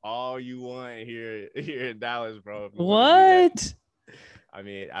women all you want here in Dallas, bro. What? I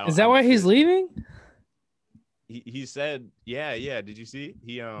mean, is that why he's leaving? He said, yeah. Did you see?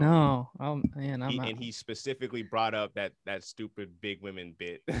 No. Oh man, and he specifically brought up that stupid big women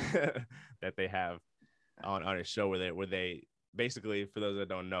bit that they have on his show where they basically, for those that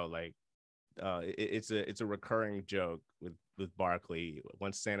don't know, like it's a recurring joke with Barkley.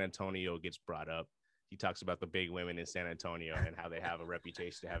 Once San Antonio gets brought up, he talks about the big women in San Antonio and how they have a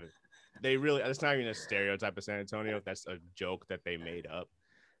reputation to have it. They really, it's not even a stereotype of San Antonio. That's a joke that they made up.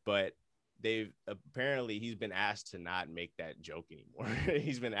 But he's been asked to not make that joke anymore.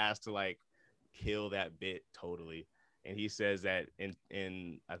 He's been asked to like kill that bit totally. And he says that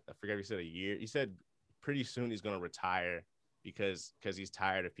in I forget if he said a year. He said pretty soon he's going to retire because he's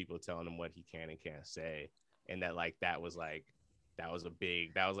tired of people telling him what he can and can't say. And that like that was like a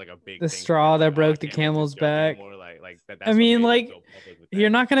big the thing straw that like, broke the I can't make this camel's joke back. anymore. Like that's I mean, what made like, him go public with you're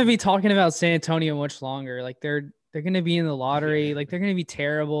that. not going to be talking about San Antonio much longer. Like they're going to be in the lottery. Yeah. Like they're going to be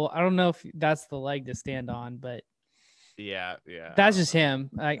terrible. I don't know if that's the leg to stand on, but Yeah. that's just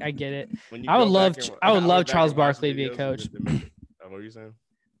him. I get it. When you I would go love back and, I would love went back Charles and watched Barkley to be a videos, coach. what were you saying?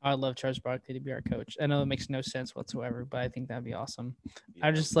 I would love Charles Barkley to be our coach. I know it makes no sense whatsoever, but I think that'd be awesome. Yeah,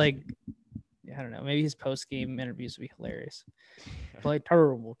 I just like, I don't know. Maybe his post game interviews would be hilarious. Play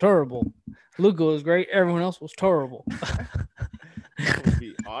terrible. Luka was great. Everyone else was terrible.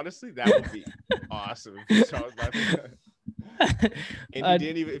 Honestly, that would be awesome if Charles Barkley. And he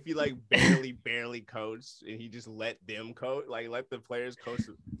didn't even, if he like barely coached and he just let them coach, like let the players coach,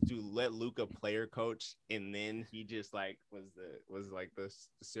 to let Luka player coach, and then he just like was like the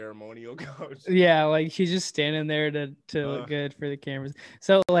ceremonial coach. Yeah, like he's just standing there to look good for the cameras.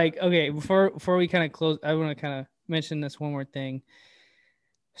 So like, okay, before we kind of close, I want to kind of mention this one more thing.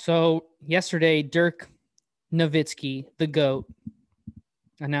 So yesterday, Dirk Nowitzki, the GOAT,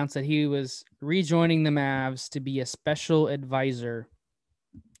 announced that he was rejoining the Mavs to be a special advisor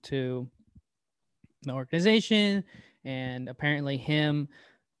to the organization. And apparently him,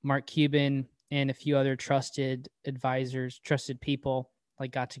 Mark Cuban, and a few other trusted advisors, trusted people,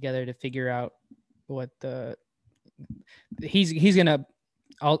 like got together to figure out what he's gonna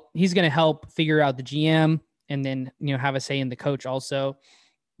help figure out the GM, and then have a say in the coach also.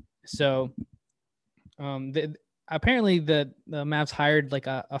 So apparently the Mavs hired like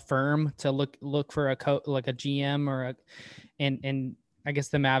a firm to look for like a GM or and I guess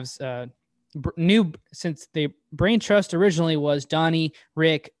the Mavs new, since the brain trust originally was Donnie,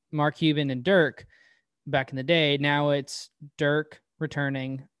 Rick, Mark Cuban, and Dirk back in the day. Now it's Dirk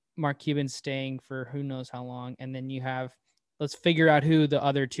returning, Mark Cuban staying for who knows how long, and then you have, let's figure out who the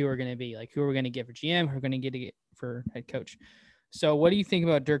other two are going to be, like who we're going to get for GM, who we're going to get for head coach. So what do you think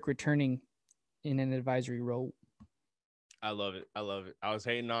about Dirk returning in an advisory role? I love it. I was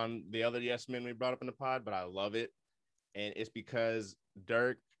hating on the other yes men we brought up in the pod, but I love it. And it's because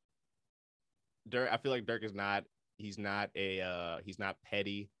Dirk, I feel like Dirk is not, he's not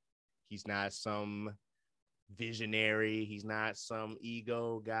petty. He's not some visionary. He's not some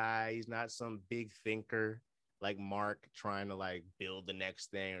ego guy. He's not some big thinker like Mark trying to like build the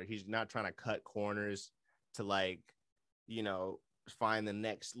next thing, or he's not trying to cut corners to like, find the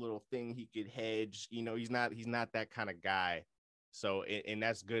next little thing he could hedge. He's not that kind of guy. So, and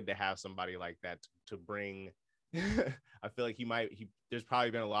that's good to have somebody like that to bring. I feel like there's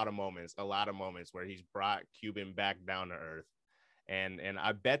probably been a lot of moments where he's brought Cuban back down to earth. And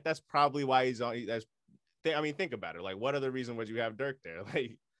I bet that's probably why he's on. Think about it. Like, what other reason would you have Dirk there?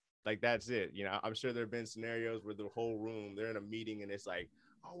 Like that's it. I'm sure there have been scenarios where the whole room, they're in a meeting and it's like,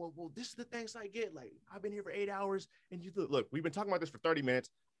 oh, well, this is the thanks I get. Like, I've been here for 8 hours, and you look, we've been talking about this for 30 minutes.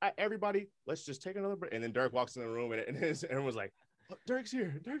 Everybody, let's just take another break. And then Dirk walks in the room, and everyone's like, oh, Dirk's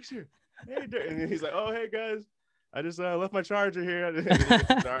here. Hey, Dirk. And then he's like, oh, hey, guys. I just left my charger here. And then he gets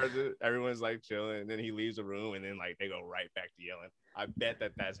the charger. Everyone's like chilling, and then he leaves the room, and then like they go right back to yelling. I bet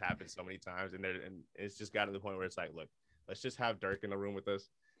that's happened so many times, and it's just gotten to the point where it's like, look, let's just have Dirk in the room with us.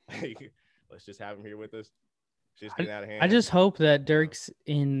 Like, let's just have him here with us. Just getting out of hand. I just hope that Dirk's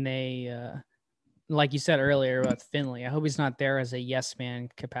in a like you said earlier about Finley. I hope he's not there as a yes man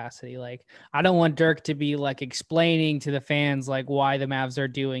capacity. Like, I don't want Dirk to be like explaining to the fans like why the Mavs are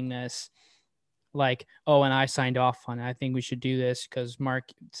doing this. Like, oh, and I signed off on it. I think we should do this because Mark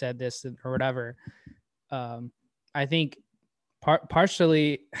said this or whatever. I think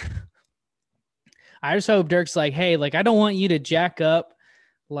partially, I just hope Dirk's like, hey, like, I don't want you to jack up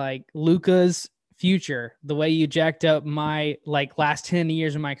like Luka's future the way you jacked up my like last 10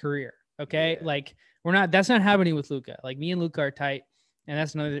 years of my career. Okay. Yeah. Like, that's not happening with Luka. Like, me and Luka are tight. And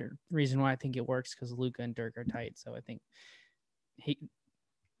that's another reason why I think it works, because Luka and Dirk are tight. So I think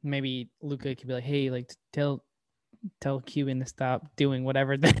maybe Luka could be like, hey, like, tell Cuban to stop doing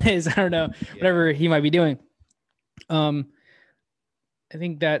whatever that is. I don't know, whatever he might be doing. I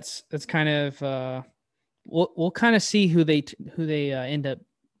think that's kind of we'll kind of see who they end up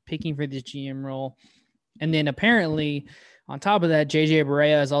picking for this GM role. And then apparently on top of that, JJ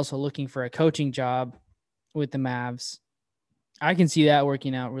Barea is also looking for a coaching job with the Mavs. I can see that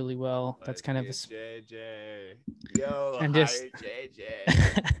working out really well. That's Let's kind of get JJ. Yo, and just hire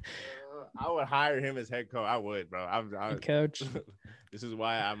JJ. I would hire him as head coach. I would, bro. coach. This is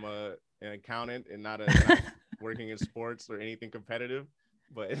why I'm an accountant and not working in sports or anything competitive.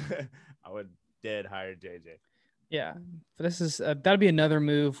 But I would dead hire JJ. Yeah, but this is that'd be another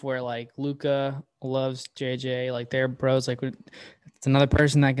move where like Luca loves JJ, like they're bros. Like it's another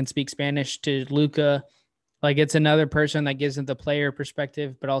person that can speak Spanish to Luca. Like it's another person that gives him the player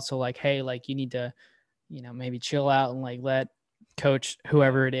perspective, but also like, hey, like you need to, maybe chill out and like let coach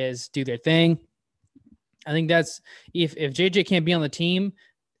whoever it is do their thing. I think that's if JJ can't be on the team,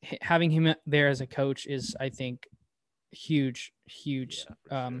 having him there as a coach is, I think, huge,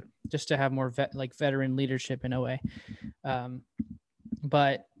 Sure. just to have more veteran leadership in a way.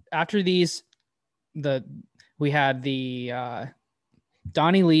 But after these, we had the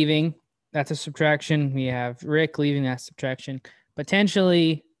Donnie leaving. That's a subtraction. We have Rick leaving. That's subtraction.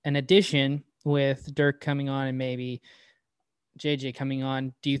 Potentially an addition with Dirk coming on and maybe JJ coming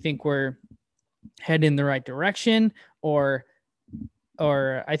on. Do you think we're heading in the right direction, or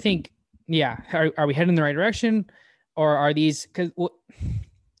I think, yeah, are we heading in the right direction, or are these? Because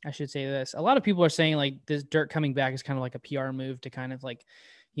I should say this. A lot of people are saying like this Dirk coming back is kind of like a PR move to kind of like,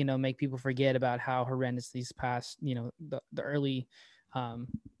 make people forget about how horrendous these past, the early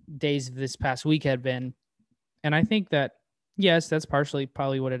days of this past week had been. And I think that, yes, that's partially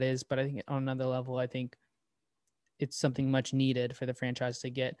probably what it is. But I think on another level, I think it's something much needed for the franchise to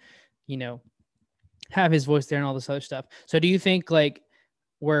get, have his voice there and all this other stuff. So do you think like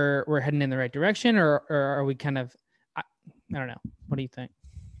we're heading in the right direction, or are we kind of, I don't know. What do you think?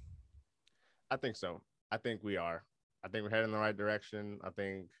 I think so. I think we are. I think we're heading in the right direction. I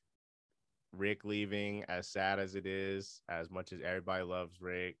think Rick leaving, as sad as it is, as much as everybody loves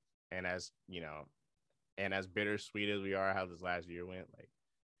Rick, and as and as bittersweet as we are how this last year went, like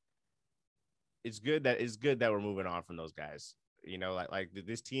it's good that we're moving on from those guys. Like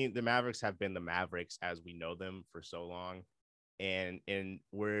this team, the Mavericks have been the Mavericks as we know them for so long, and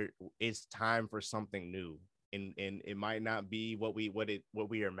it's time for something new. And it might not be what we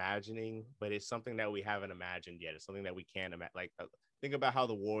are imagining, but it's something that we haven't imagined yet. It's something that we can't imagine. Like think about how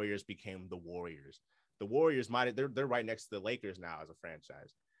the Warriors became the Warriors. The Warriors they're right next to the Lakers now as a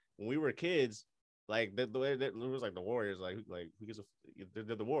franchise. When we were kids, like the way that it was like the Warriors, like who gives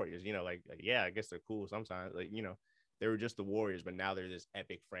they're the Warriors, like yeah, I guess they're cool sometimes. Like they were just the Warriors, but now they're this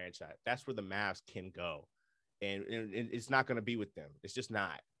epic franchise. That's where the Mavs can go. And it's not going to be with them. It's just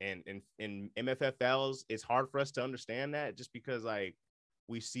not. And in MFFLs, it's hard for us to understand that just because like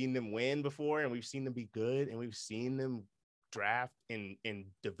we've seen them win before and we've seen them be good and we've seen them draft and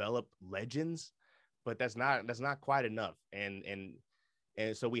develop legends, but that's not quite enough. And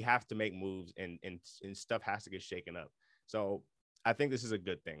so we have to make moves and stuff has to get shaken up. So I think this is a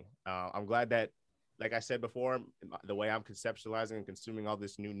good thing. I'm glad that, like I said before, the way I'm conceptualizing and consuming all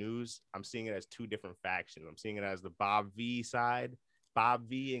this new news, I'm seeing it as two different factions. I'm seeing it as the Bob V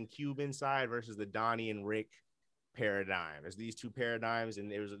and Cuban side versus the Donnie and Rick paradigm. There's these two paradigms,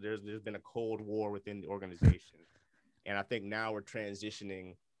 and there's been a cold war within the organization. And I think now we're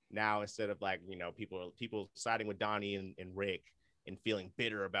transitioning. Now instead of like people siding with Donnie and Rick and feeling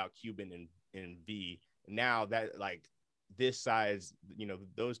bitter about Cuban and V, now that like this side's,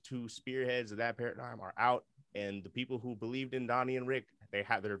 those two spearheads of that paradigm are out, and the people who believed in Donnie and Rick,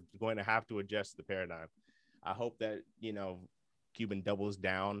 they're going to have to adjust the paradigm. I hope that Cuban doubles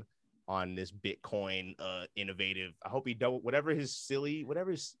down on this Bitcoin innovative. I hope he whatever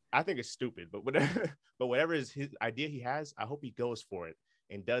I think it's stupid, but whatever his idea he has, I hope he goes for it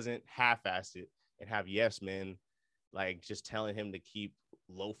and doesn't half-ass it and have yes men like just telling him to keep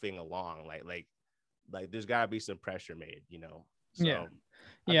loafing along. Like there's got to be some pressure made, So Yeah.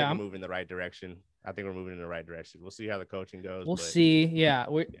 I think we're moving in the right direction. We'll see how the coaching goes. We'll see. Yeah.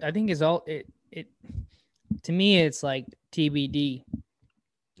 I think it's all it to me, it's like TBD.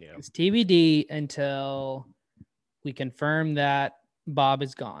 Yeah. It's TBD until we confirm that Bob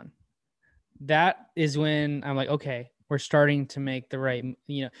is gone. That is when I'm like, okay, we're starting to make the right,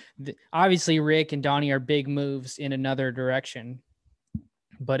 obviously Rick and Donnie are big moves in another direction.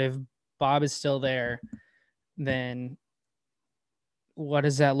 But if Bob is still there, then what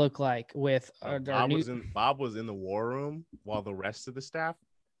does that look like with Bob was in the war room while the rest of the staff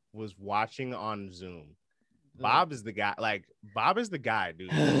was watching on Zoom. Bob is the guy. Like Bob is the guy,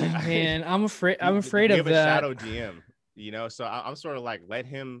 dude. Man, I'm afraid we of have that. A shadow GM, So I'm sort of like, let's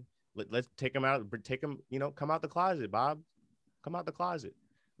take him out. Come out the closet, Bob. Come out the closet.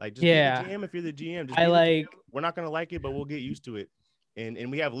 Like just be the GM if you're the GM. Just be the GM. We're not gonna like it, but we'll get used to it.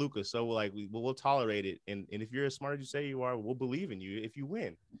 And we have Luka, so we'll tolerate it. And if you're as smart as you say you are, we'll believe in you if you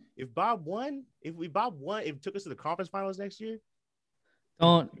win. If Bob won, if it took us to the conference finals next year,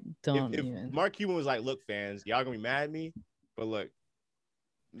 don't if even. Mark Cuban was like, look, fans, y'all gonna be mad at me, but look,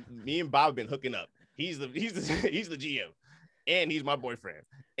 me and Bob have been hooking up. He's the GM, and he's my boyfriend,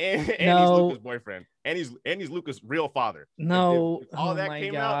 and he's Luka's boyfriend, and he's Luka's real father. No, if all that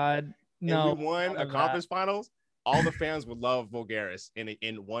came out, no, and we won a conference finals, all the fans would love Voulgaris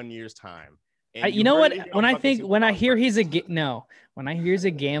in 1 year's time. And you know what? When I hear he's a gambler,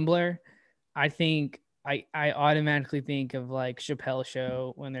 I think I automatically think of like Chappelle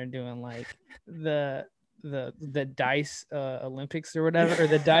Show when they're doing like the dice Olympics or whatever, or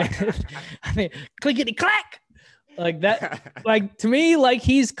the dice. I mean, clickety clack. Like that, like to me, like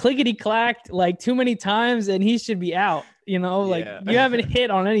he's clickety clacked like too many times, and he should be out. You know, like you haven't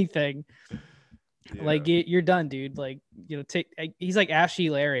hit on anything. Yeah. Like you're done, dude. Like he's like Ashy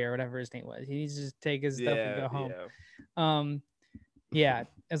Larry or whatever his name was. He needs to just take his stuff and go home. Yeah.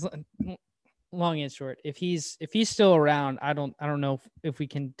 As long and short, if he's still around, I don't know if we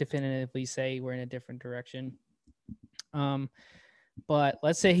can definitively say we're in a different direction. But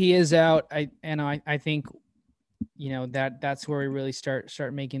let's say he is out. I think, that's where we really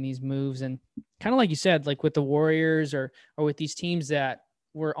start making these moves, and kind of like you said, like with the Warriors or with these teams that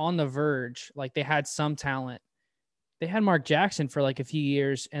were on the verge, like they had some talent. They had Mark Jackson for like a few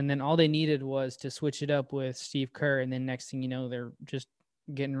years, and then all they needed was to switch it up with Steve Kerr, and then next thing you know, they're just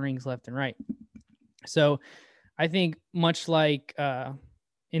getting rings left and right. So I think much like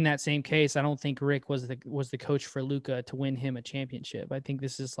in that same case, I don't think Rick was the coach for Luka to win him a championship. I think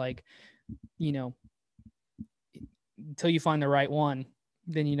this is like, until you find the right one,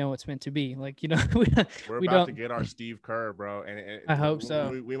 then it's meant to be. Like, we're about to get our Steve Kerr, bro. And I hope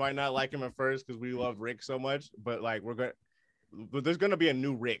so. We might not like him at first because we love Rick so much, but like but there's gonna be a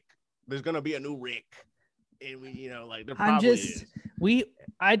new Rick. There's gonna be a new Rick, and we, like there probably is. It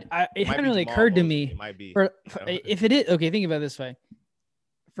hadn't really occurred to me. It might be. If it is okay, think about it this way: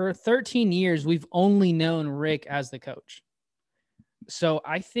 for 13 years, we've only known Rick as the coach. So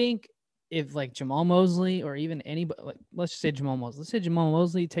I think if like Jamal Mosley or even anybody, like let's just say Jamal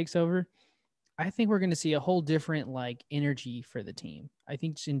Mosley takes over, I think we're going to see a whole different like energy for the team. I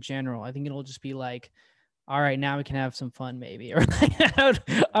think just in general, I think it'll just be like, all right, now we can have some fun maybe. Or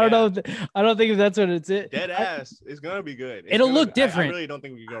I don't know. I don't think if that's what it's. Dead ass. It's going to be good. It'll look different. I really don't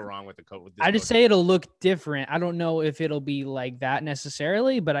think we can go wrong with the coach. I just say it'll look different. I don't know if it'll be like that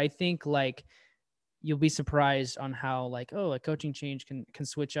necessarily, but I think like you'll be surprised on how like, a coaching change can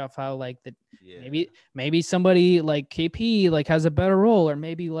switch off how like maybe somebody like KP like has a better role, or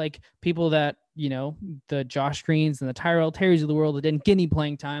maybe like people that, the Josh Greens and the Tyrell Terrys of the world that didn't get any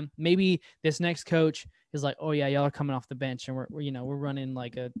playing time. Maybe this next coach is like, oh yeah, y'all are coming off the bench and we're running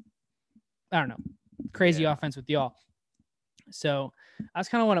like a, I don't know, crazy offense with y'all. So that's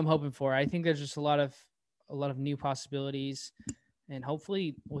kind of what I'm hoping for. I think there's just a lot of new possibilities. And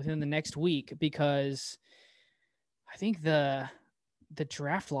hopefully within the next week, because I think the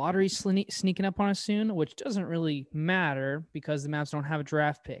draft lottery sneaking up on us soon, which doesn't really matter because the Mavs don't have a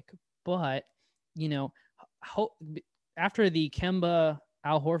draft pick. But, after the Kemba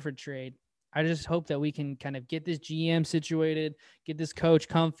Al Horford trade, I just hope that we can kind of get this GM situated, get this coach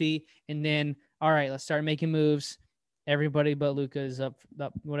comfy, and then, all right, let's start making moves. Everybody but Luka is up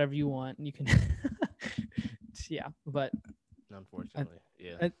whatever you want. You can, but. Unfortunately,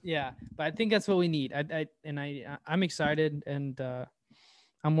 but I think that's what we need. I'm excited, and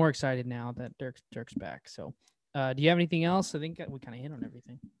I'm more excited now that Dirk's back. So, do you have anything else? I think we kind of hit on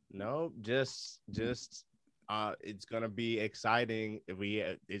everything. No, just it's gonna be exciting.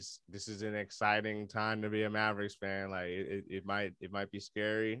 This is an exciting time to be a Mavericks fan. Like it might be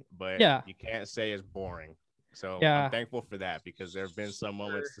scary, but you can't say it's boring. So I'm thankful for that, because there have been some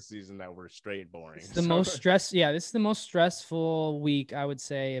moments this season that were straight boring. It's the most stress. Yeah, this is the most stressful week, I would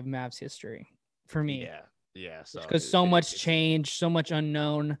say, of Mavs history for me. Yeah. So because so much change, so much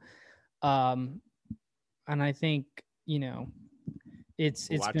unknown, and I think it's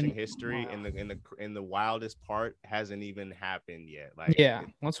watching been history in the wildest part hasn't even happened yet.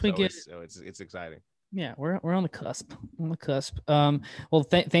 Once we get, it's exciting. Yeah, we're on the cusp. Well,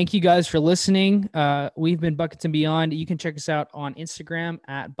 thank you guys for listening. We've been Buckets and Beyond. You can check us out on Instagram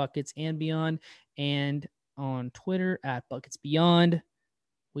at Buckets and Beyond, and on Twitter at Buckets Beyond.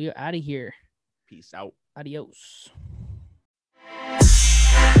 We are out of here. Peace out. Adios.